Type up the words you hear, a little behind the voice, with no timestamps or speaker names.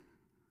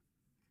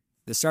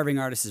The Starving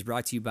Artist is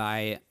brought to you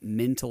by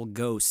Mental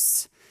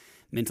Ghosts.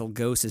 Mental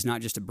Ghosts is not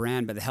just a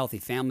brand, but a healthy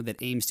family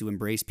that aims to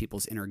embrace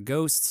people's inner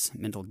ghosts.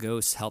 Mental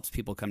Ghosts helps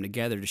people come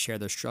together to share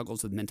their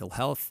struggles with mental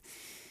health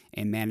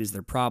and manage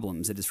their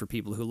problems. It is for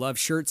people who love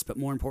shirts, but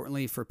more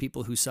importantly, for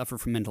people who suffer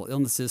from mental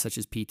illnesses such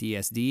as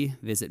PTSD.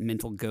 Visit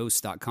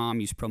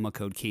mentalghosts.com. Use promo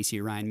code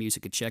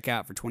CaseyRyanMusic at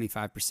checkout for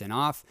 25%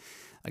 off.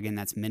 Again,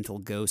 that's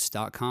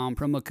mentalghosts.com.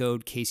 Promo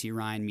code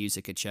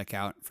CaseyRyanMusic at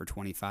checkout for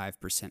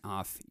 25%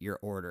 off your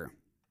order.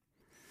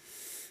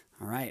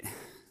 All right.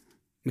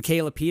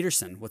 Makayla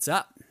Peterson, what's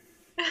up?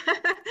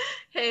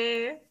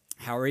 Hey.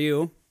 How are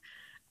you?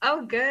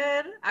 Oh,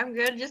 good. I'm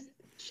good. Just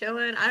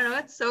chilling. I don't know.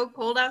 It's so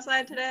cold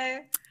outside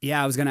today.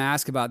 Yeah, I was going to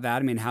ask about that. I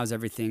mean, how's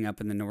everything up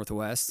in the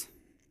Northwest?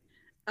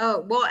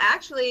 Oh, well,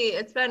 actually,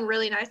 it's been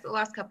really nice the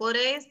last couple of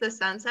days. The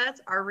sunsets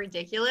are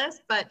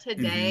ridiculous, but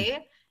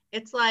today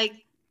it's like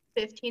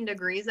 15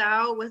 degrees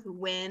out with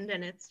wind,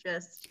 and it's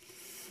just.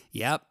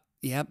 Yep,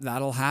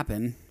 that'll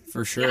happen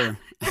for sure.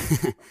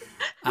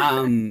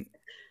 Yeah.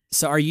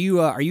 So are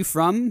you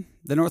from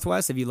the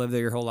Northwest? Have you lived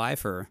there your whole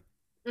life, or?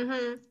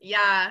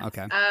 Yeah.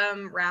 Okay.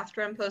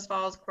 Rathdrum, Post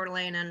Falls, Coeur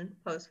d'Alene, and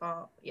Post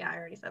Falls. Yeah, I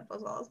already said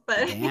Post Falls,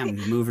 but Damn,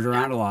 you moved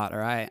around a lot. All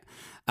right.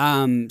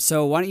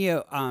 So why don't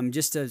you,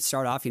 just to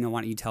start off, why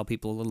don't you tell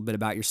people a little bit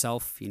about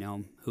yourself,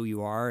 who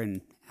you are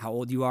and how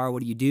old you are,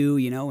 what do you do,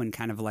 and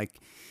kind of like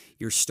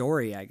your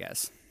story, I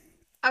guess.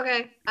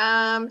 Okay.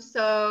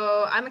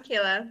 So I'm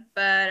Makayla,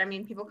 but I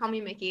mean, people call me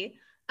Mickey.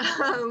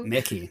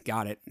 Mickey,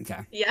 got it.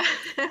 Okay. Yeah.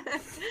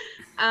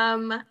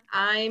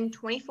 I'm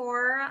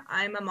 24.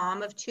 I'm a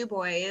mom of two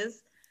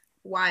boys.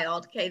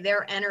 Wild. Okay,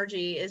 their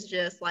energy is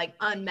just like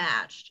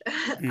unmatched.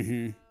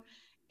 And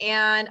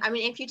I'm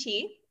an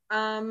amputee.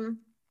 I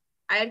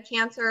had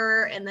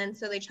cancer, and then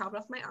so they chopped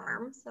off my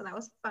arm, so that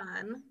was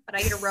fun. But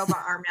I get a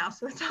robot arm now,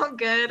 so it's all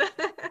good.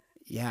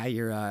 Yeah,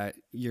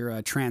 you're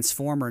a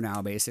transformer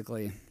now,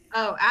 basically.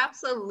 Oh,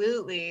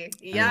 absolutely.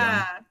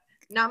 Yeah.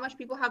 Not much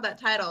people have that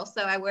title,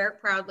 so I wear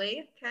it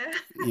proudly. Okay.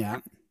 Yeah.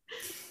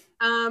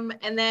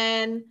 And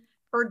then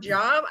for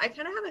job, I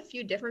kind of have a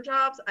few different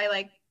jobs. I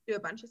like do a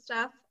bunch of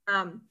stuff.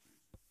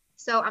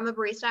 So I'm a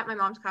barista at my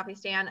mom's coffee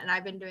stand, and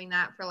I've been doing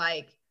that for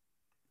like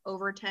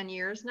over 10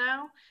 years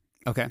now.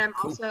 Okay. I'm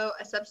also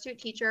a substitute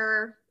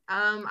teacher.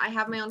 I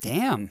have my own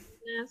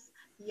business.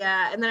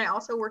 Yeah, and then I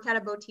also work at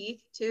a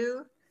boutique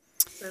too.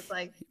 So it's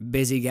like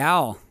busy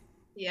gal.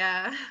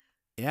 Yeah.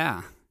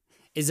 Yeah.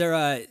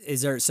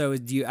 So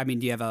do you have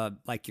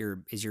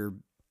is your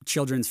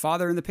children's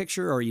father in the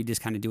picture, or are you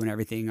just kind of doing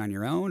everything on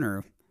your own,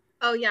 or?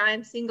 Oh yeah,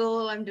 I'm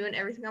single. I'm doing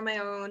everything on my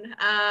own.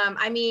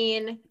 I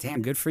mean,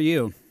 damn, good for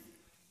you.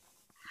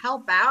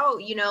 Help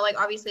out,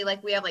 like obviously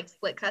like we have like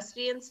split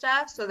custody and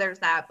stuff. So there's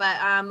that.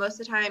 But most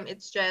of the time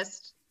it's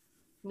just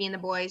me and the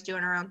boys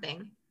doing our own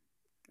thing.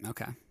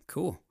 Okay,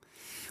 cool.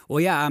 Well,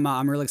 yeah,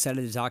 I'm really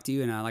excited to talk to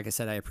you. And like I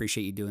said, I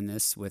appreciate you doing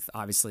this with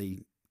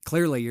obviously,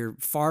 clearly you're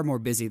far more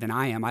busy than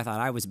I am. I thought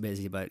I was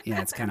busy, but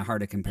it's kind of hard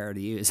to compare to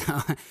you.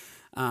 So,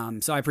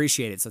 so I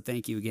appreciate it. So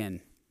thank you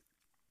again.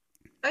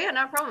 Oh yeah,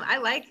 no problem. I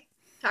like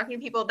talking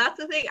to people. That's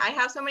the thing. I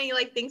have so many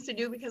like things to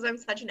do because I'm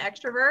such an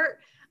extrovert.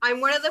 I'm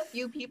one of the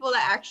few people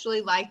that actually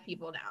like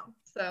people now.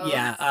 So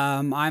yeah,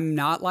 I'm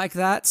not like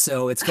that.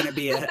 So it's going to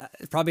be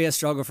probably a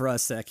struggle for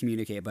us to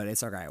communicate, but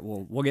it's all right.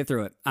 We'll get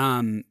through it.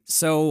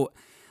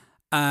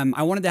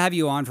 I wanted to have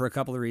you on for a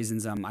couple of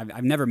reasons.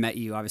 I've never met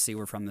you. Obviously,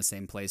 we're from the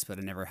same place, but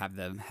I never have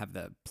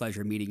the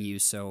pleasure of meeting you.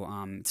 So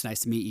it's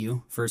nice to meet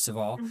you, first of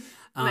all.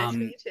 Nice to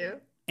meet you too.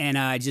 And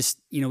I just,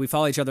 we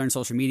follow each other on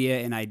social media,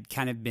 and I'd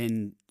kind of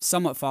been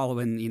somewhat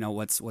following,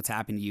 what's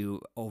happened to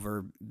you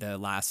over the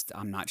last,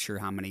 I'm not sure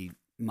how many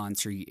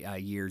months or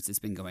years it's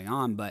been going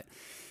on, but,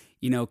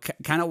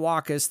 kind of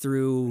walk us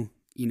through,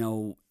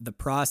 the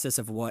process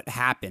of what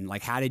happened.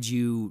 Like, how did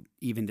you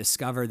even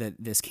discover that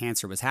this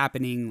cancer was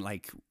happening?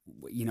 Like,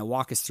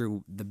 walk us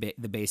through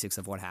the basics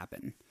of what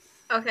happened.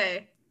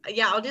 Okay.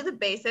 Yeah, I'll do the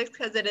basics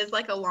because it is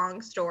like a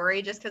long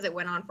story just because it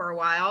went on for a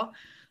while.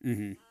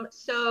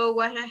 So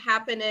what had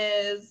happened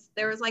is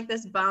there was like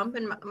this bump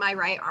in my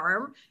right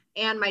arm,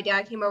 and my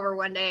dad came over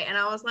one day and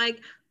I was like,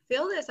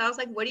 feel this. I was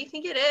like, what do you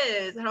think it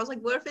is? And I was like,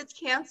 what if it's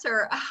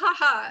cancer?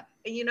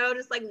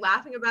 Just like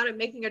laughing about it,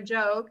 making a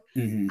joke.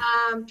 Turns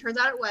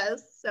out it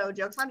was, so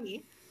joke's on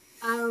me.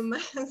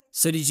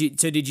 So did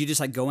you just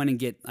like go in and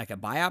get like a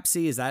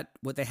biopsy? Is that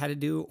what they had to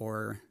do,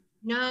 or?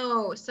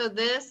 No. So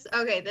this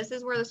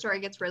is where the story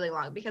gets really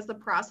long because the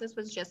process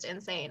was just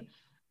insane.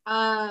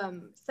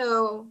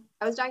 So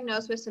I was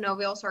diagnosed with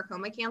synovial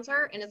sarcoma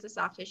cancer, and it's a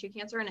soft tissue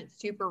cancer, and it's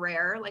super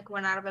rare. Like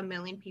 1 out of 1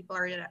 million people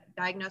are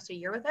diagnosed a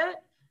year with it.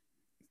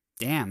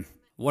 Damn,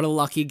 what a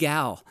lucky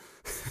gal.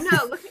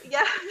 No, look,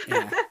 yeah.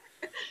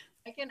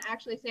 I can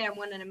actually say I'm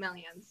 1 in a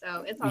million,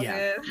 so it's all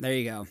good. There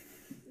you go.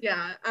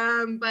 Yeah.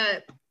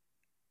 But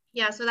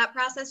yeah, so that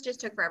process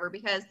just took forever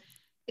because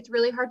it's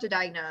really hard to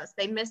diagnose.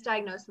 They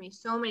misdiagnosed me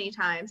so many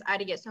times. I had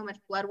to get so much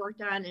blood work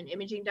done and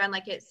imaging done.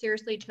 Like it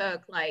seriously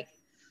took like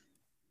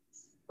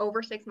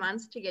over 6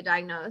 months to get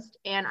diagnosed,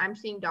 and I'm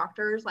seeing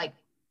doctors like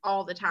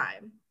all the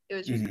time. It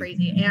was just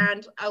crazy.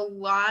 And a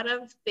lot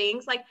of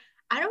things, like,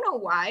 I don't know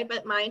why,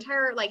 but my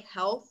entire like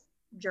health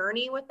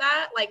journey with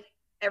that, like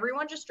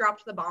everyone just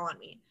dropped the ball on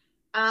me.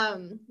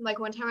 Like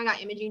one time I got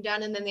imaging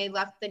done and then they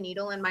left the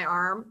needle in my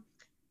arm.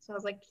 So I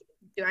was like,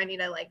 do I need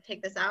to like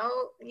take this out?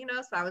 You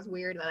know, so that was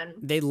weird then.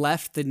 They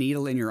left the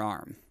needle in your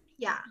arm.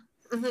 Yeah.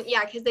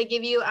 Yeah, because they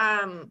give you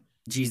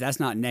Geez, that's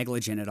not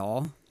negligent at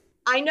all.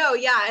 I know,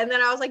 yeah. And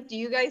then I was like, do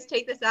you guys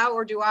take this out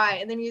or do I?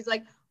 And then he's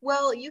like,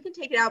 well, you can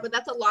take it out, but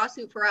that's a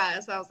lawsuit for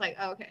us. So I was like,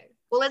 oh, okay.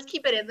 Well, let's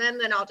keep it in then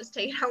I'll just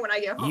take it out when I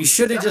get home. You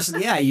should have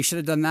you should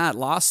have done that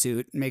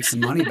lawsuit, make some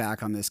money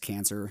back on this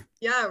cancer.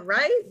 Yeah,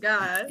 right?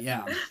 God.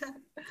 Yeah.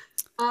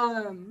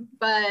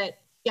 But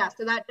yeah,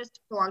 so that just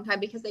took a long time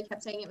because they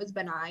kept saying it was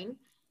benign.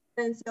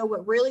 And so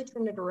what really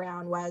turned it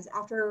around was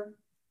after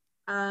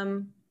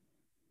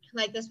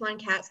like this one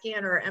CAT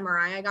scan or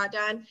MRI I got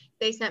done,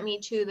 they sent me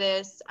to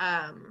this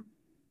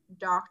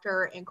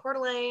doctor in Coeur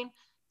d'Alene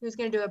who was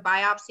going to do a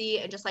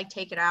biopsy and just like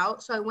take it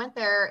out. So I went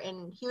there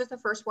and he was the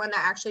first one that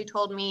actually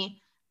told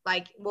me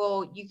like,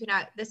 well, you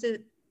cannot, this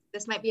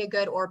might be a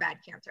good or bad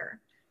cancer.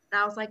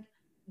 And I was like,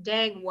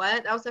 dang,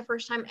 what? That was the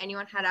first time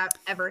anyone had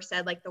ever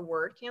said like the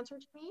word cancer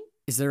to me.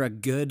 Is there a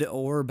good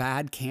or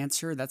bad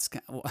cancer? That's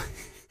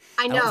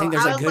I know. I don't think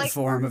there's a good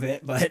form of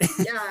it, but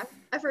yeah.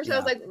 At first I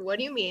was like, what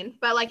do you mean?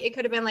 But like it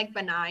could have been like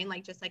benign,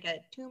 like just like a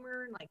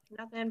tumor, like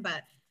nothing,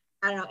 but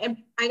I don't know. And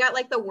I got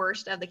like the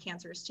worst of the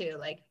cancers too.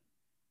 Like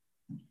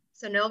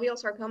synovial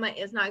sarcoma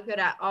is not good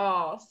at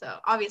all. So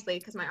obviously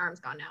because my arm's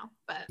gone now,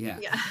 but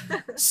yeah.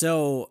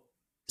 So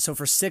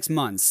for 6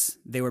 months,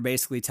 they were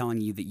basically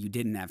telling you that you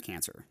didn't have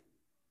cancer.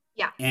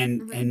 Yeah.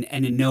 And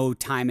in no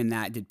time in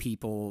that did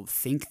people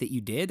think that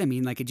you did. I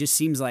mean, like it just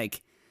seems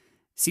like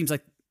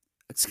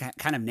it's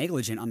kind of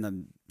negligent on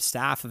the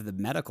staff of the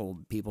medical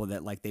people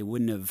that like they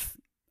wouldn't have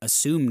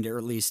assumed or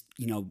at least,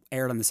 you know,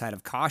 erred on the side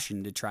of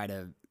caution to try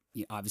to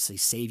obviously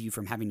save you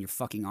from having your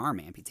fucking arm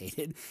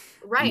amputated.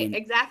 Right. I mean,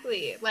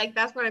 exactly. Like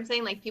that's what I'm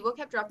saying. Like people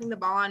kept dropping the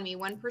ball on me.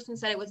 One person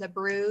said it was a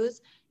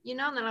bruise, you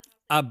know, and then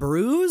a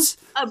bruise?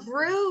 A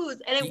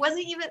bruise. And it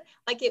wasn't even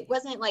like, it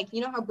wasn't like,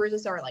 you know how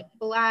bruises are like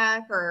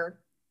black or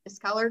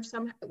discolored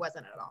somehow? It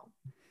wasn't at all.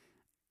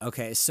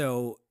 Okay.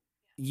 So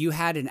you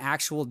had an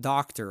actual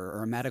doctor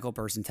or a medical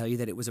person tell you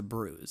that it was a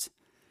bruise.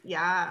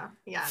 Yeah.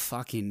 Yeah.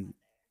 Fucking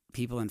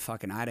people in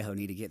fucking Idaho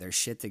need to get their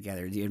shit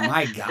together, dude.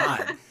 My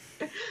God.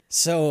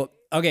 So,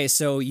 okay.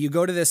 So you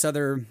go to this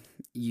other,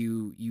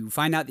 you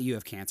find out that you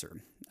have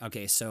cancer.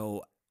 Okay.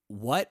 So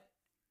what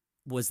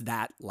was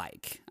that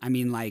like? I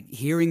mean, like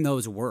hearing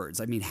those words,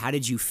 I mean, how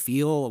did you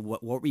feel?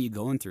 What were you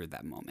going through at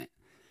that moment?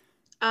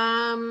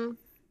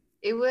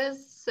 It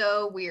was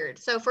so weird.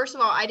 So first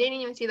of all, I didn't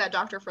even see that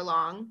doctor for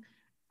long.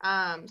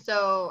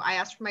 So I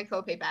asked for my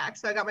copay back.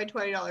 So I got my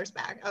 $20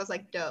 back. I was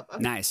like, dope.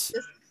 Okay, nice.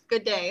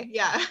 Good day.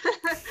 Yeah.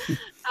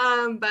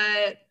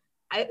 But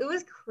it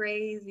was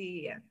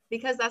crazy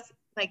because that's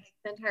like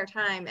the entire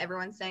time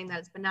everyone's saying that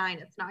it's benign,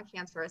 it's not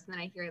cancerous. And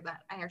then I hear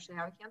that I actually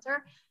have a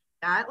cancer.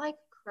 That like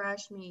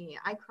crushed me.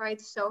 I cried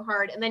so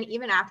hard. And then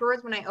even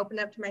afterwards, when I opened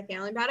up to my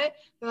family about it,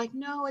 they're like,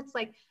 no, it's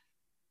like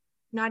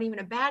not even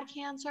a bad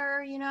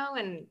cancer, you know,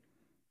 and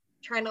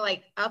trying to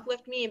like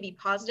uplift me and be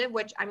positive,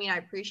 which I mean, I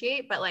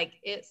appreciate, but like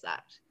it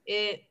sucked.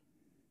 It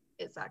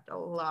sucked a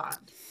lot.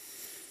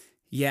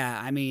 Yeah.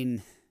 I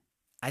mean,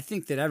 I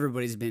think that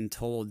everybody's been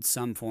told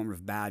some form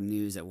of bad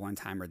news at one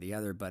time or the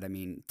other, but I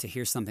mean, to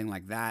hear something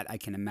like that, I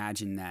can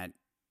imagine that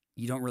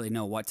you don't really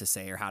know what to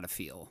say or how to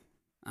feel.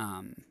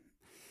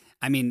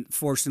 I mean,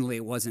 fortunately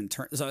it wasn't,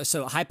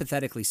 so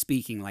hypothetically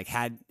speaking, like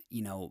had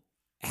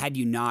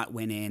you not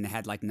went in,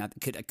 had like nothing,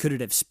 could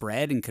it have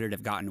spread and could it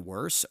have gotten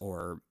worse?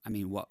 Or, I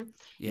mean, what?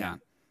 Yeah.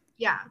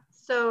 Yeah.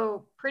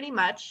 So pretty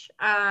much,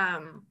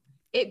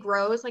 it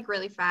grows like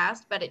really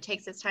fast, but it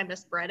takes its time to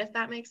spread, if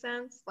that makes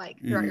sense, like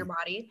throughout your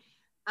body.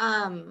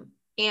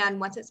 And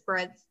once it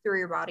spreads through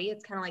your body,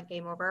 it's kind of like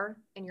game over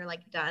and you're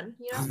like done,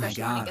 you know,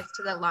 especially when it gets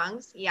to the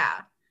lungs.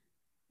 Yeah.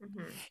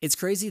 It's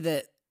crazy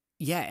that,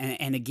 yeah.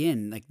 And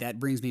again, like that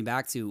brings me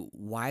back to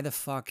why the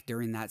fuck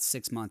during that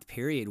 6 month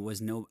period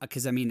was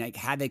because I mean, like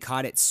had they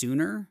caught it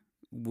sooner,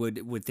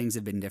 would things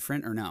have been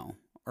different or no?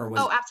 Or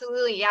was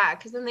absolutely. Yeah.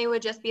 Cause then they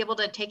would just be able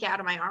to take it out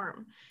of my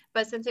arm.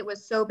 But since it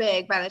was so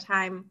big, by the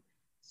time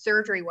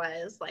surgery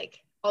was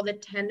like all the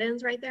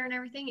tendons right there and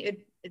everything,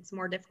 it's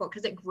more difficult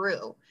because it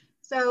grew.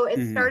 So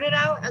it started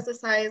out as a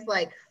size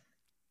like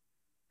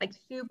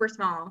super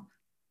small.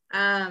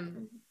 I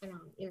don't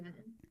even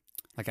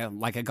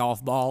like a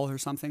golf ball or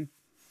something.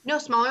 No,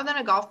 smaller than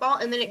a golf ball,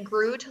 and then it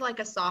grew to like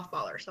a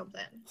softball or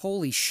something.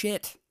 Holy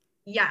shit!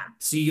 Yeah.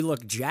 So you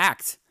look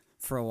jacked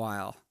for a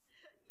while.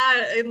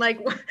 And like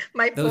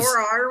my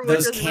forearm.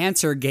 Those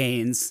cancer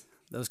gains.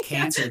 Those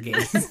cancer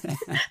gains.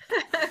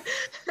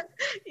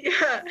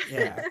 Yeah.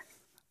 Yeah.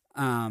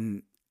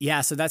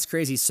 Yeah. So that's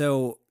crazy.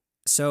 So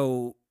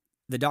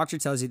the doctor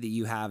tells you that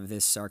you have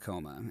this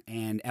sarcoma,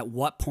 and at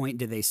what point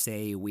do they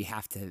say we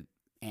have to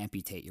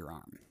amputate your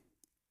arm?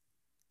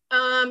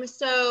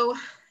 So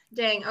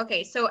dang.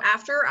 Okay. So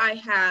after I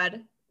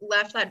had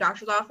left that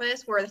doctor's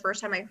office where the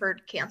first time I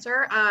heard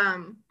cancer,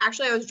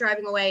 actually I was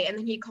driving away and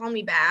then he called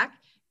me back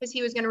because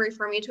he was going to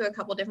refer me to a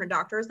couple different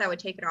doctors that would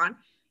take it on.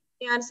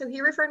 And so he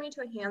referred me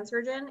to a hand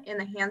surgeon, and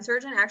the hand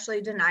surgeon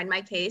actually denied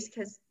my case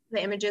because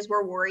the images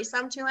were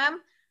worrisome to him.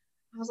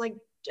 I was like,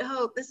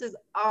 dope, this is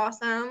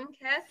awesome.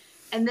 Okay.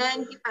 And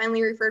then he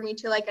finally referred me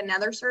to like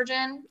another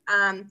surgeon,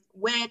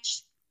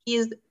 which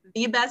he's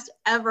the best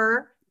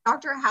ever.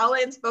 Dr.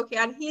 Howland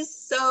Spokane. He's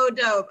so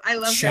dope. I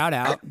love him. Shout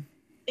out.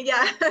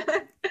 Yeah.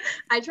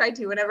 I try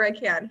to whenever I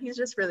can. He's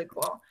just really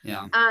cool.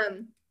 Yeah.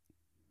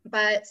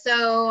 But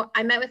so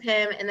I met with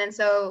him, and then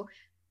so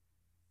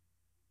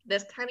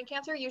this kind of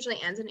cancer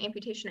usually ends in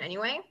amputation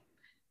anyway.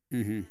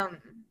 Mm-hmm.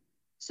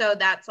 So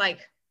that's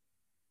like,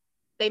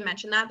 they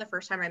mentioned that the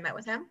first time I met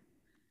with him.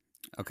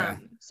 Okay.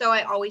 So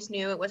I always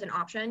knew it was an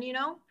option, you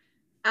know.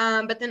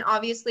 But then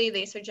obviously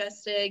they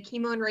suggested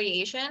chemo and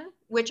radiation,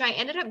 which I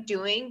ended up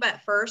doing.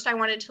 But first I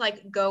wanted to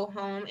like go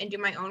home and do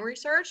my own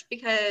research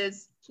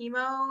because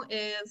chemo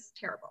is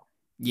terrible.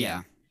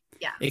 Yeah.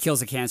 Yeah. It kills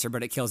the cancer,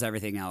 but it kills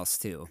everything else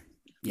too.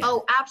 Yeah.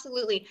 Oh,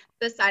 absolutely.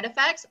 The side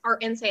effects are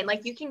insane.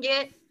 Like you can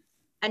get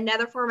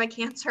another form of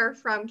cancer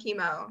from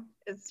chemo.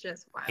 It's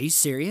just wild. Are you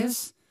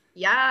serious?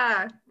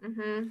 Yeah.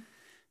 Mm-hmm.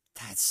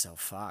 That's so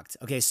fucked.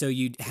 Okay, so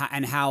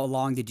and how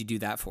long did you do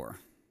that for?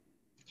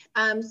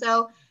 I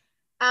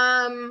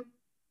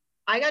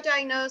got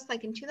diagnosed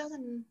like in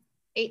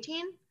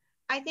 2018,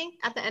 I think,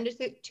 at the end of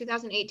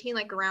 2018,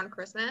 like around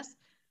Christmas.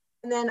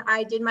 And then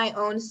I did my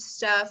own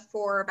stuff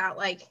for about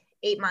like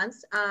 8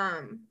 months.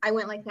 I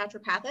went like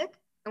naturopathic.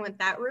 I went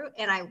that route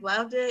and I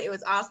loved it. It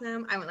was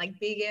awesome. I went like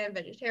vegan,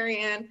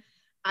 vegetarian.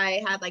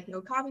 I had like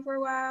no coffee for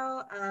a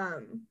while.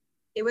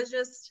 It was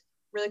just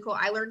really cool.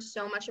 I learned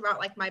so much about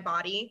like my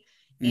body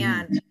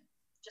and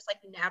just like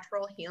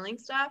natural healing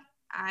stuff.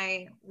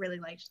 I really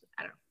liked,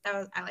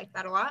 I liked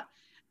that a lot.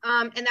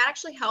 And that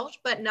actually helped,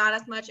 but not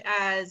as much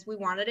as we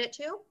wanted it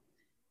to.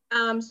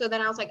 So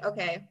then I was like,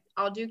 okay,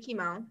 I'll do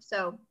chemo.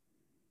 So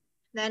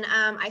then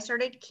I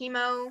started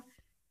chemo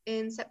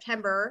in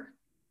September.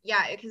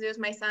 Yeah, because it was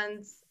my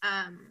son's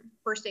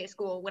first day of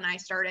school when I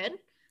started.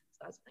 So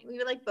that's funny.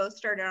 We like both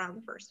started on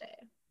the first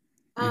day.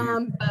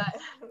 But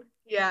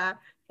yeah,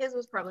 his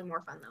was probably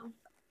more fun though.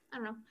 I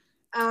don't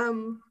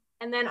know.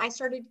 And then I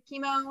started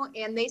chemo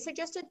and they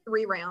suggested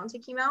 3 rounds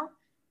of chemo.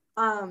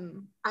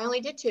 I only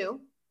did 2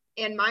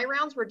 and my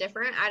rounds were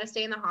different. I had to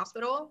stay in the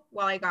hospital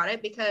while I got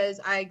it because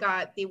I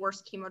got the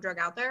worst chemo drug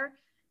out there.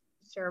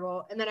 It's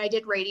terrible. And then I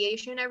did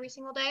radiation every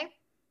single day.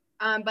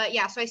 But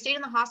yeah, so I stayed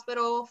in the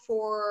hospital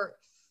for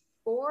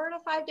 4 to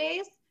 5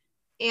 days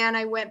and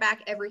I went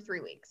back every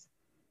 3 weeks.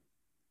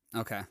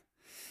 Okay.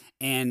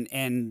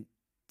 And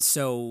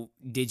so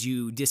did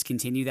you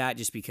discontinue that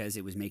just because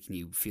it was making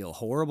you feel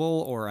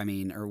horrible or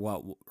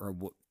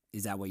what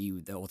is that what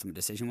the ultimate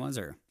decision was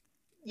or?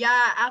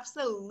 Yeah,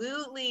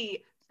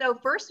 absolutely. So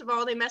first of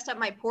all, they messed up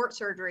my port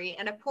surgery,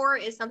 and a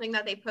port is something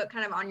that they put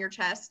kind of on your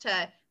chest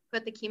to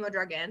put the chemo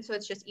drug in. So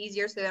it's just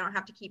easier so they don't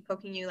have to keep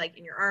poking you like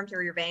in your arms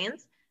or your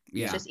veins.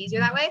 Yeah. It's just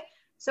easier that way.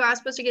 So I was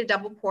supposed to get a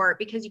double port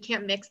because you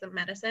can't mix the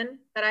medicine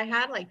that I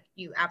had. Like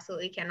you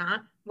absolutely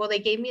cannot. Well, they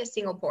gave me a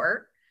single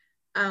port.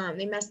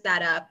 They messed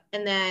that up.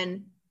 And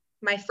then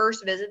my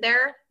first visit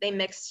there, they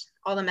mixed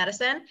all the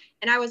medicine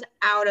and I was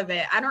out of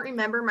it. I don't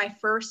remember my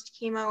first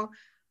chemo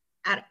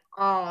at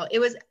all. It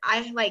was,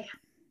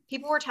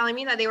 people were telling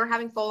me that they were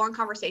having full on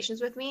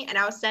conversations with me and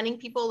I was sending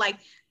people like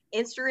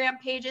Instagram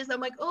pages.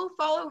 I'm like, oh,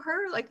 follow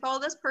her, like follow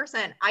this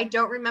person. I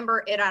don't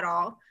remember it at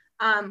all.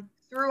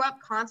 Threw up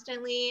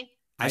constantly.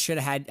 I should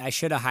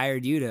have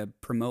hired you to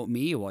promote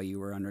me while you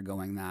were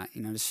undergoing that,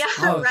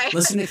 right.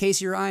 Listen to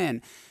Casey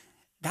Ryan.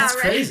 That's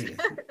right. crazy.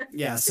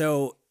 Yeah.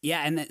 So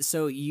yeah. And then,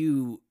 so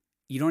you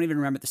don't even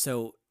remember.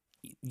 So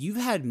you've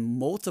had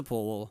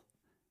multiple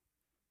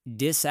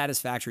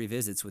dissatisfactory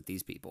visits with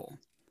these people.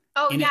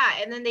 Oh yeah.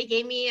 And then they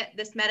gave me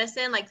this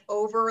medicine, like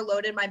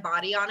overloaded my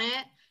body on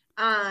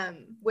it,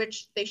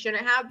 which they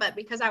shouldn't have, but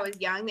because I was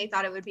young, they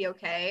thought it would be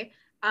okay.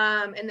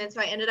 And then,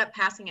 so I ended up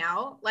passing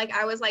out. Like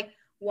I was like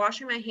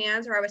washing my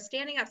hands or I was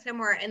standing up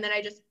somewhere and then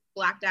I just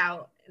blacked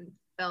out and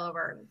fell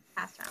over and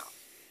passed out.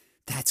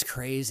 That's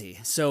crazy.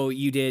 So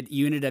you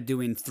ended up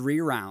doing 3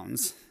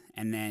 rounds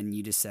and then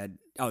you just said,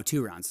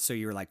 2 rounds. So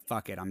you were like,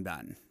 fuck it, I'm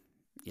done.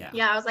 Yeah.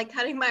 Yeah. I was like,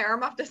 cutting my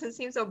arm off doesn't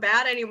seem so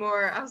bad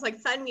anymore. I was like,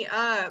 sign me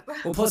up.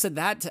 Well, plus at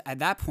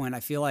that point, I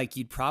feel like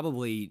you'd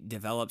probably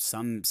develop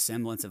some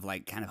semblance of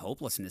like kind of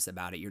hopelessness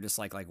about it. You're just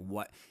like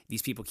what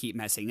these people keep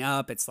messing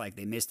up. It's like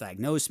they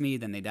misdiagnosed me,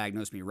 then they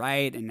diagnosed me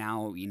right. And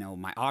now,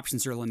 my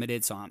options are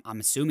limited. So I'm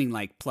assuming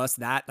like, plus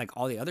that, like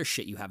all the other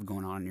shit you have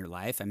going on in your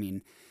life. I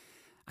mean,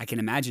 I can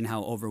imagine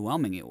how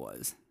overwhelming it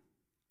was.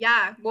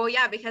 Yeah. Well,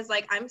 yeah, because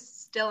like I'm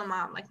still a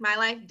mom. Like my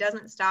life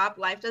doesn't stop.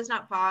 Life does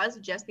not pause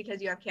just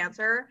because you have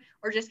cancer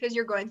or just because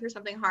you're going through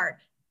something hard.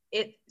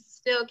 It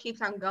still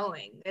keeps on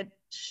going.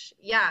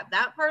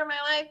 That part of my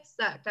life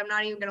sucked. I'm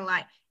not even going to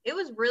lie. It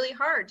was really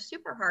hard,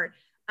 super hard.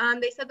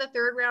 They said the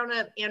 3rd round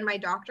and my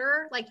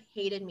doctor like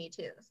hated me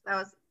too. So that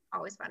was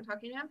always fun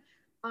talking to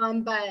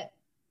him. But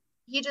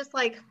he just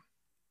like,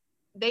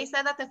 they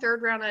said that the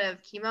third round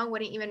of chemo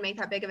wouldn't even make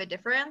that big of a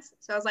difference.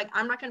 So I was like,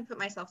 I'm not going to put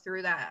myself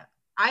through that.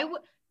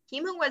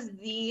 Chemo was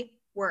the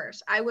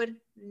worst. I would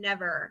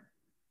never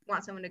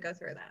want someone to go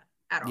through that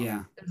at all.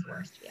 Yeah. It was the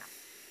worst. Yeah.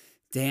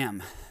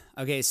 Damn.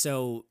 Okay,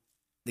 so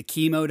the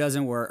chemo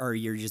doesn't work, or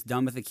you're just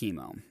done with the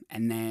chemo.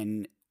 And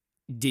then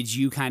did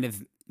you kind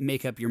of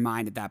make up your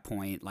mind at that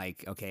point,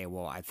 like, okay,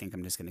 well, I think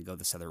I'm just going to go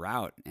this other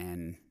route?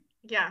 And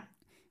yeah.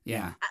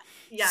 Yeah.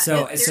 Yeah.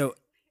 So,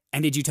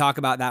 and did you talk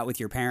about that with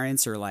your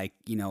parents, or like,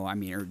 I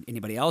mean, or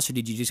anybody else, or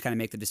did you just kind of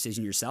make the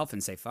decision yourself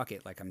and say, fuck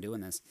it, like I'm doing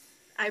this?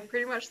 I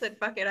pretty much said,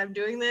 fuck it, I'm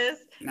doing this.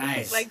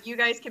 Nice. Like, you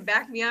guys can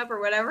back me up or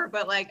whatever,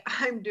 but like,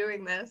 I'm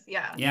doing this.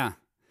 Yeah. Yeah.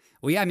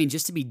 Well, yeah, I mean,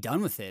 just to be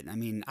done with it. I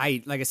mean,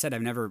 like I said,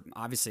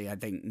 obviously, I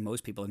think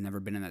most people have never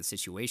been in that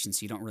situation,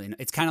 so you don't really know.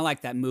 It's kind of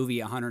like that movie,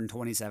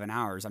 127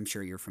 Hours. I'm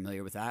sure you're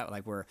familiar with that,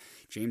 like where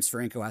James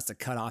Franco has to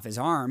cut off his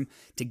arm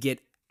to get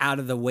out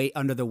of the weight,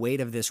 under the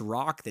weight of this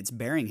rock that's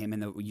bearing him.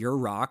 And your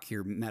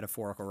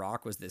metaphorical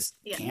rock was this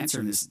cancer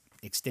and this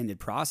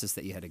extended process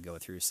that you had to go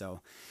through.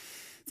 So,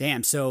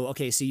 damn. So,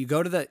 okay. So you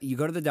go to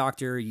the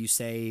doctor, you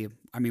say,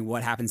 I mean,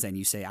 what happens then?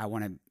 You say, I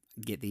want to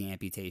get the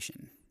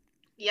amputation.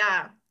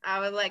 Yeah. I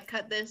would like,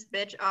 cut this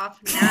bitch off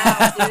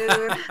now,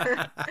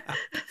 dude.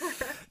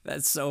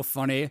 That's so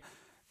funny.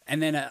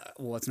 And then,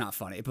 well, it's not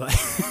funny, but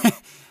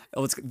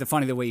it's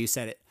the way you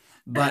said it.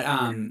 But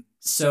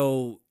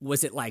so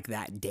was it like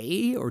that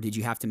day, or did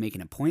you have to make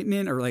an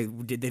appointment, or like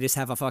did they just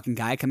have a fucking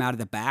guy come out of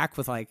the back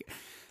with like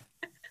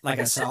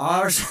a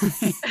saw or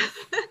something?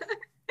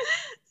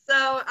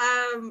 So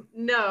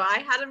no,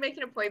 I had to make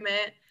an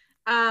appointment.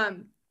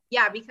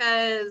 Yeah,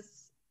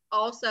 because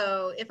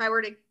also if I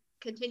were to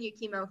continue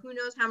chemo, who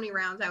knows how many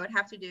rounds I would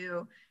have to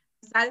do.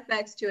 The side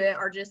effects to it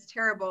are just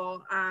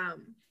terrible.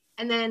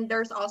 And then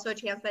there's also a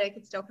chance that I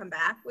could still come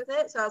back with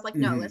it. So I was like,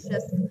 no, let's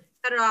just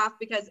cut it off,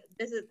 because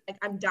this is like,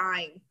 I'm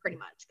dying pretty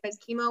much, because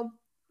chemo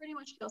pretty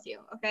much kills you.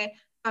 Okay.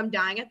 I'm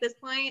dying at this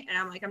point, and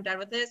I'm like, I'm done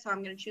with it. So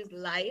I'm going to choose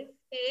life.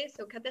 Okay.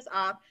 So cut this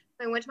off.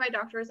 So I went to my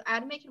doctor's. I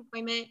had to make an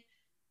appointment.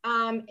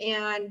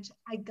 And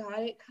I got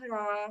it cut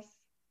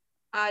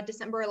off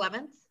December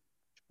 11th,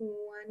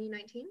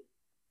 2019,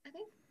 I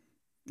think.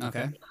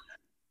 Okay.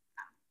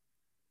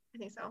 I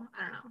think so.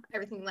 I don't know.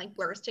 Everything like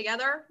blurs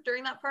together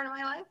during that part of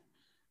my life.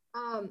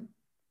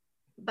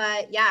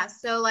 But yeah,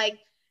 so like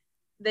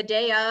the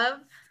day of,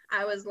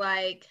 I was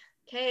like,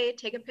 okay,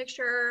 take a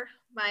picture,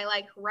 my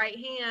like right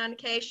hand,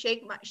 okay,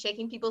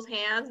 shaking people's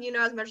hands,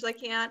 as much as I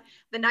can.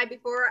 The night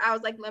before, I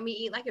was like, let me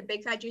eat like a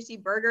big fat juicy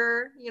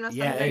burger,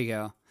 Yeah, there you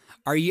go.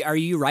 Are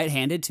you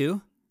right-handed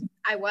too?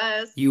 I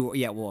was. You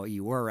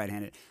were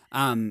right-handed.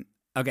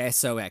 Okay,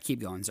 so yeah,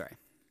 keep going. Sorry.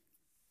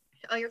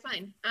 Oh, you're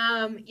fine.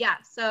 Yeah.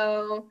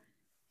 So,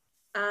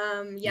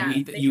 yeah.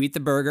 You eat the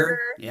burger.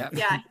 Yeah.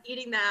 Yeah,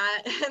 eating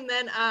that, and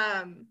then,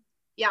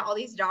 yeah, all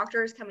these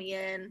doctors coming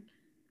in.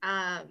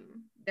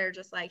 They're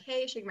just like,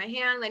 hey, shake my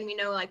hand, letting me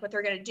know like what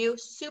they're gonna do.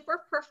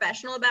 Super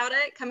professional about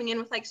it, coming in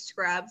with like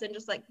scrubs and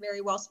just like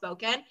very well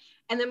spoken.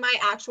 And then my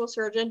actual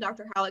surgeon,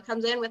 Dr. Howlett,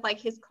 comes in with like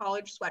his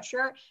college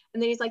sweatshirt,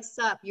 and then he's like,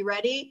 "Sup, you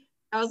ready?"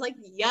 I was like,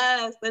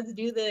 "Yes, let's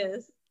do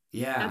this."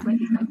 Yeah. That's like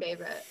my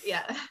favorite.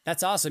 Yeah.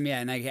 That's awesome. Yeah,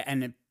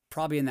 and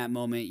probably in that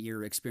moment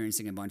you're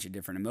experiencing a bunch of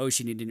different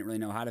emotion. You didn't really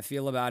know how to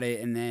feel about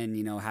it, and then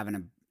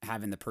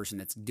having the person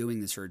that's doing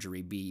the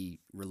surgery be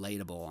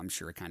relatable, I'm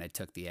sure kind of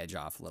took the edge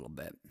off a little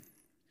bit.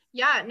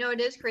 Yeah, no, it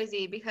is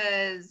crazy,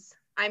 because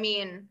I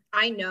mean,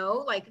 I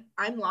know like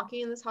I'm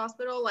walking in this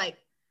hospital like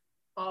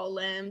all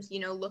limbs,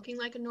 looking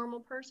like a normal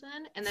person,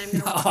 and then I'm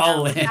gonna walk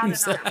all out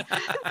limbs.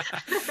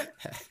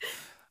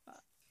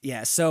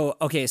 Yeah. So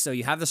okay, so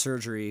you have the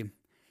surgery,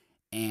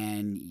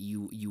 and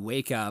you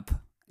wake up.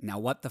 Now,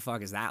 what the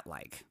fuck is that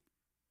like?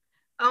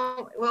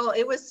 Oh, well,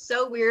 it was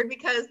so weird,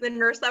 because the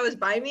nurse that was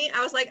by me,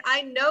 I was like,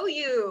 I know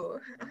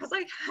you. I was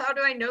like, how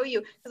do I know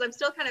you? Because I'm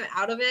still kind of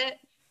out of it.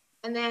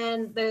 And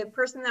then the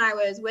person that I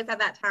was with at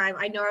that time,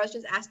 I know I was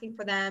just asking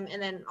for them.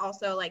 And then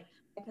also like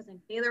my cousin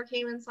Taylor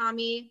came and saw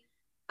me.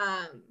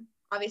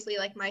 Obviously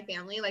like my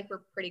family, like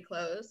we're pretty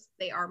close.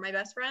 They are my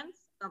best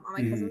friends. All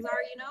my cousins are,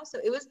 so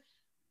it was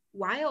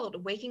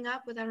wild waking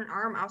up without an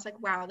arm. I was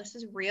like, wow, this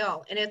is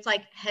real. And it's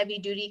like heavy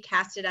duty,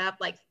 casted up,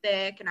 like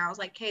thick. And I was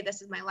like, hey,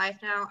 this is my life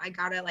now. I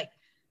gotta like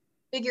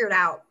figure it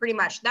out, pretty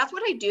much. That's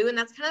what I do. And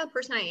that's kind of the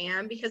person I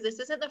am, because this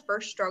isn't the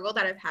first struggle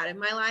that I've had in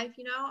my life.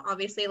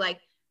 Obviously like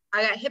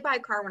I got hit by a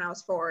car when I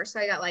was 4. So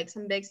I got like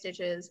some big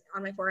stitches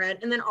on my forehead.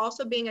 And then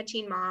also being a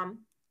teen mom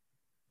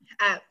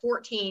at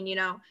 14,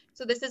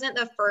 so this isn't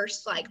the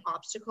first like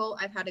obstacle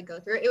I've had to go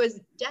through. It was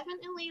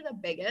definitely the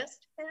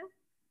biggest.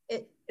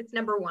 It's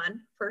number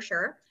 1 for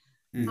sure.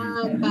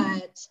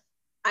 But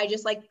I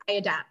just like, I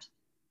adapt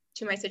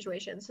to my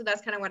situation. So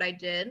that's kind of what I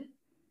did.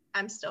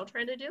 I'm still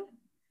trying to do.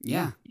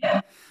 Yeah.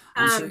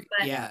 I'm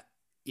sure,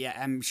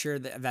 I'm sure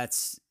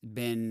that's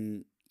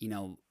been,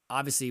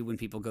 obviously when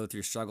people go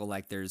through struggle,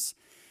 like there's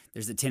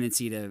a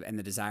tendency to, and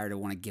the desire to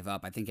want to give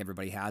up. I think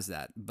everybody has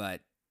that,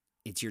 but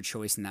it's your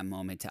choice in that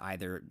moment to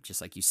either,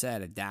 just like you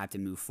said, adapt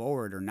and move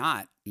forward or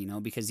not, you know,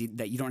 because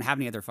that you don't have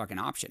any other fucking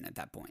option at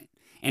that point.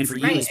 And for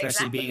you, Right,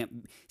 especially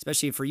exactly.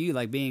 especially for you,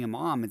 like being a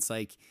mom, it's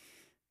like,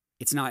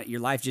 it's not, your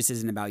life just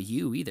isn't about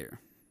you either.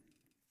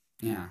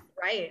 Yeah.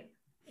 Right.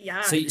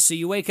 Yeah. So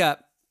you wake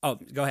up. Oh,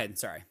 go ahead.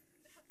 Sorry.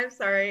 I'm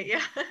sorry.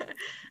 Yeah.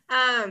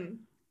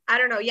 I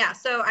don't know. Yeah.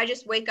 So I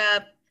just wake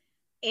up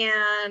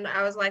and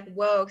I was like,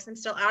 whoa, because I'm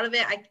still out of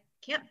it. I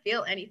can't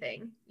feel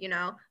anything, you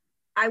know.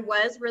 I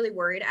was really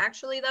worried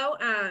actually though,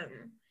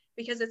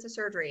 because it's a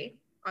surgery,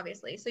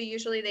 obviously. So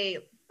usually they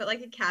put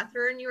like a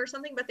catheter in you or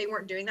something, but they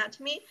weren't doing that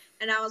to me.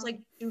 And I was like,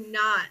 do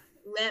not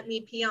let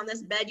me pee on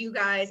this bed, you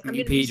guys. I'm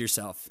You gonna be peed so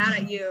yourself.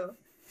 mad at you.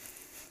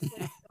 I'm so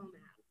mad.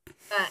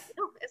 But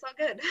no, it's all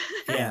good.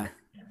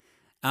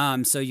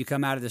 Yeah. So you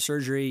come out of the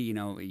surgery, you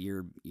know,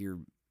 you're,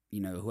 you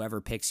know,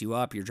 whoever picks you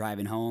up, you're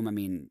driving home. I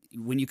mean,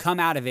 when you come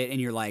out of it and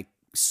you're like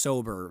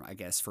sober, I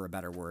guess for a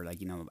better word,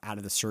 like, you know, out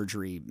of the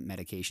surgery,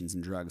 medications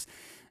and drugs,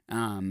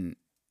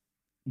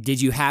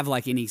 did you have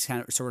like any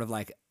kind of sort of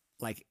like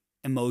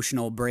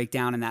emotional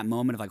breakdown in that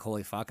moment of like,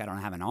 holy fuck, I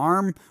don't have an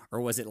arm?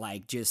 Or was it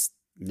like, just,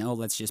 no,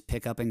 let's just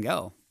pick up and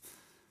go?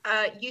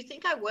 You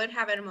think I would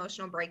have an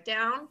emotional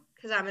breakdown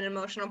because I'm an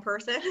emotional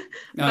person, Oh,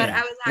 but yeah.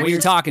 I was Well, actually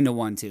you're talking to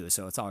one too,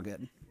 so it's all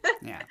good.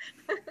 Yeah.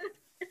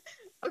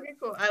 okay,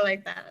 cool. I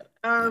like that.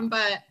 Yeah.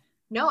 But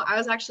no, I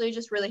was actually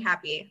just really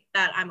happy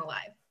that I'm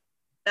alive.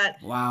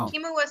 That Wow.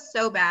 chemo was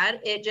so bad,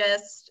 it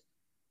just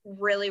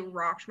really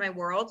rocked my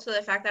world. So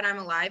the fact that I'm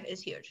alive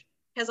is huge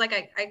because like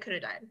I could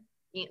have died,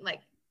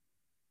 like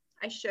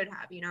I should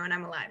have, you know, and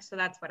I'm alive. So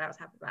that's what I was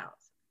happy about.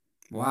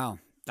 Wow.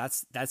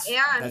 That's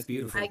And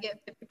beautiful. I get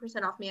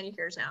 50% off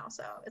manicures now,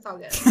 so it's all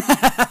good.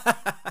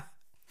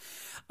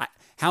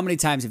 How many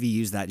times have you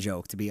used that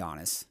joke, to be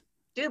honest?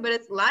 Dude, but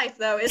it's life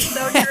though. It's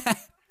so true.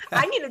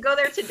 I need to go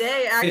there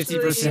today, actually.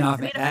 50%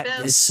 off.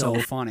 That is so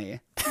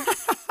funny.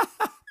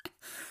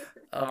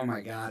 Oh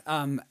my God.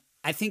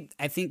 I think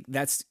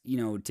that's, you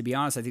know, to be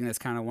honest, I think that's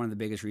kind of one of the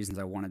biggest reasons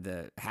I wanted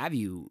to have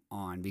you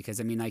on, because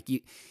I mean, like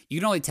you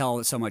can only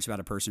tell so much about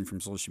a person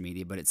from social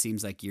media, but it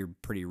seems like you're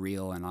pretty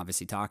real, and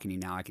obviously talking to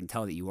you now, I can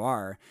tell that you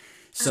are.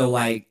 So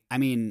like, I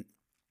mean,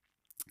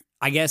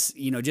 I guess,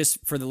 you know,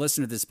 just for the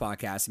listener of this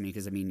podcast, I mean,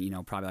 because I mean, you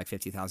know, probably like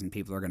 50,000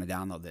 people are going to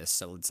download this.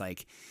 So it's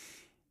like,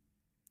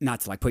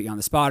 not to like put you on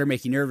the spot or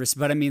make you nervous,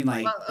 but I mean,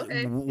 like, well,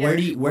 okay.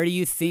 where do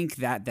you think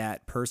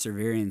that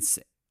perseverance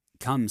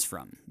comes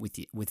from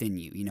within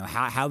you? You know,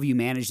 how have you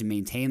managed to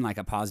maintain like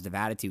a positive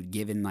attitude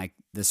given like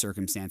the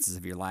circumstances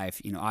of your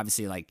life? You know,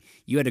 obviously like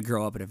you had to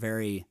grow up at a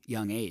very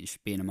young age,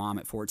 being a mom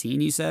at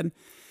 14, you said.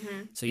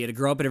 Mm-hmm. So you had to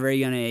grow up at a very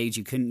young age.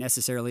 You couldn't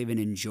necessarily even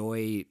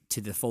enjoy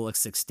to the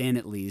fullest extent,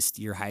 at least,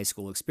 your high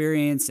school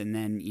experience. And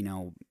then, you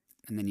know,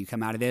 and then you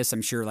come out of this,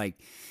 I'm sure,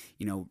 like,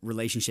 you know,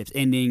 relationships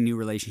ending, new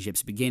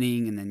relationships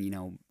beginning, and then, you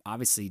know,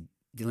 obviously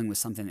dealing with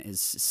something as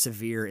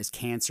severe as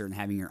cancer and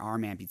having your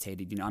arm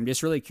amputated. You know, I'm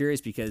just really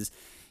curious because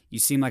you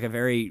seem like a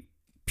very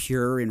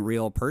pure and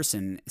real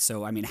person.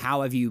 So, I mean,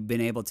 how have you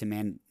been able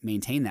to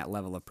maintain that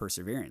level of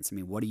perseverance? I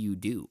mean, what do you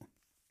do?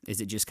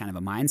 Is it just kind of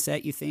a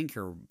mindset, you think,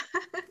 or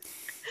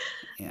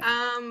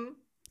yeah?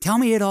 Tell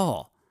me it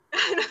all.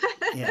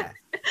 Yeah.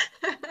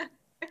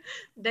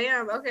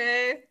 Damn,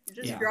 okay.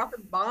 You're just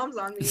dropping bombs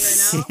on me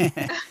right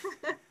now.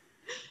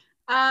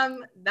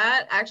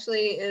 That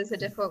actually is a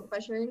difficult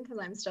question because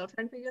I'm still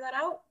trying to figure that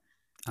out.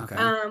 Okay.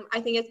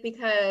 I think it's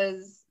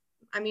because,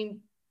 I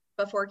mean,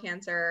 before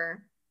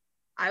cancer,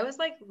 I was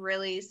like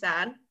really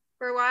sad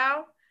for a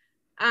while.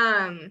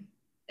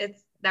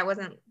 That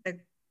wasn't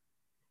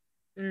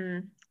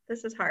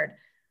this is hard.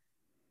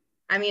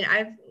 I mean,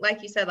 I've,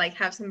 like you said, like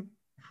have some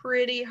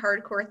pretty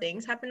hardcore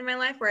things happen in my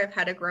life where I've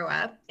had to grow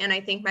up. And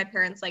I think my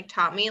parents like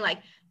taught me like,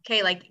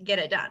 okay, like get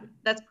it done.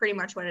 That's pretty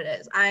much what it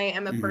is. I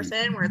am a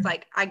person where it's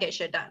like, I get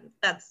shit done.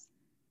 That's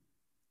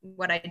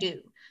what I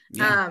do.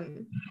 Yeah.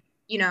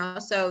 You know,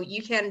 so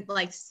you can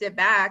like sit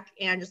back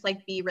and just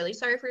like be really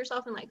sorry for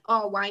yourself and like,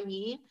 oh, why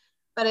me?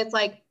 But it's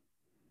like,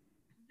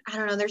 I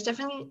don't know. There's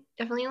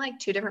definitely like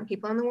two different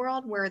people in the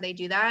world where they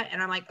do that.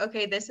 And I'm like,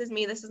 okay, this is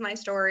me. This is my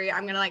story.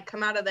 I'm going to like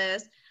come out of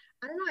this.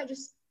 I don't know. I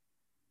just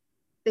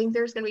think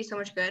there's going to be so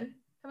much good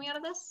coming out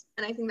of this.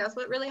 And I think that's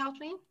what really helped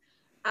me.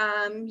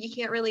 You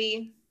can't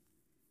really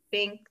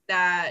think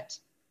that,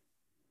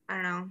 I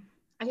don't know,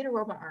 I get a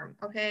robot arm.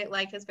 Okay.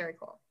 Like it's very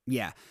cool.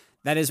 Yeah,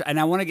 that is. And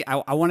I want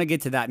to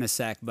get to that in a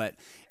sec, but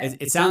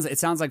it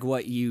sounds like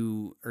what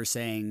you are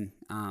saying.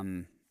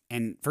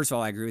 And first of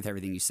all, I agree with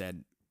everything you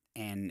said.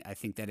 And I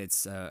think that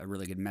it's a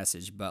really good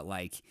message, but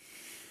like,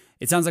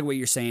 it sounds like what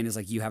you're saying is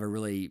like, you have a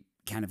really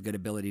kind of good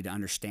ability to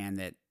understand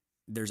that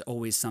there's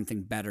always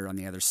something better on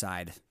the other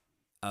side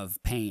of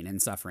pain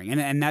and suffering.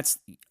 And that's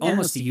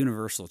almost a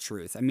universal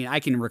truth. I mean, I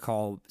can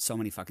recall so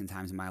many fucking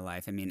times in my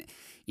life. I mean,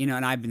 you know,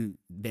 and I've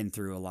been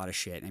through a lot of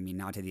shit. I mean,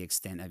 not to the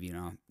extent of, you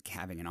know,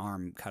 having an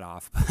arm cut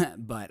off,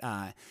 but,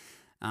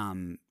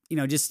 you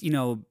know, just, you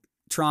know,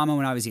 trauma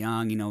when I was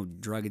young, you know,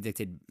 drug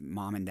addicted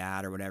mom and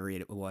dad or whatever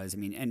it was. I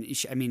mean, and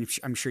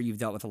I'm sure you've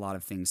dealt with a lot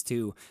of things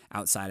too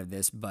outside of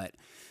this, but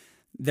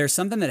There's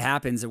something that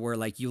happens where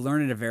like you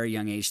learn at a very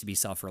young age to be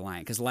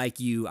self-reliant. Cause like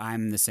you,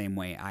 I'm the same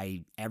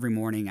way. Every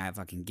morning I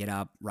fucking get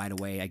up right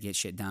away. I get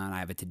shit done. I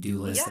have a to-do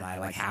list that I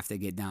like have to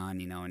get done,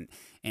 you know,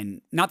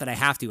 and not that I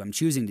have to, I'm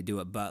choosing to do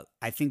it, but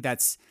I think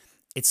it's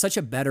such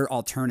a better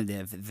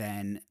alternative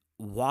than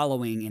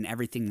wallowing in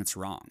everything that's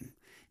wrong.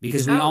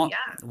 Because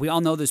we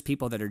all know those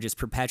people that are just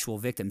perpetual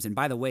victims. And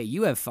by the way,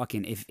 you have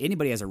fucking, if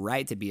anybody has a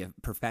right to be a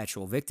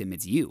perpetual victim,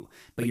 it's you,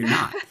 but you're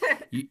not.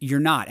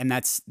 You're not. And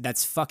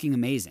that's fucking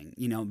amazing,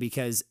 you know,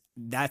 because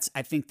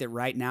I think that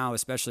right now,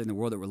 especially in the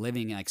world that we're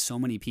living in, like so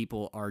many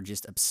people are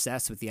just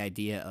obsessed with the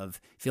idea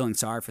of feeling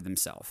sorry for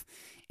themselves.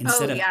 And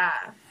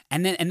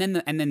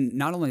then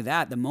not only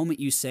that, the moment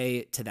you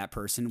say to that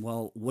person,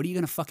 well, what are you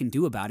going to fucking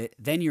do about it?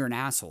 Then you're an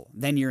asshole.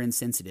 Then you're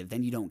insensitive.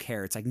 Then you don't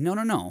care. It's like,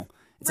 no.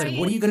 It's like,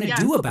 what are you going to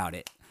do about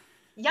it?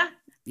 Yeah.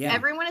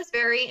 Everyone is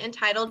very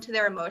entitled to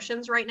their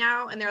emotions right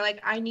now. And they're like,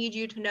 I need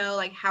you to know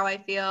like how I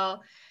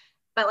feel.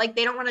 But like,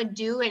 they don't want to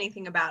do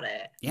anything about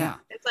it. Yeah.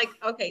 It's like,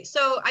 okay.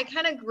 So I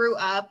kind of grew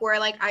up where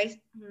like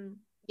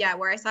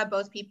where I saw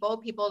both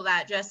people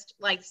that just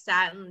like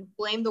sat and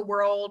blamed the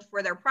world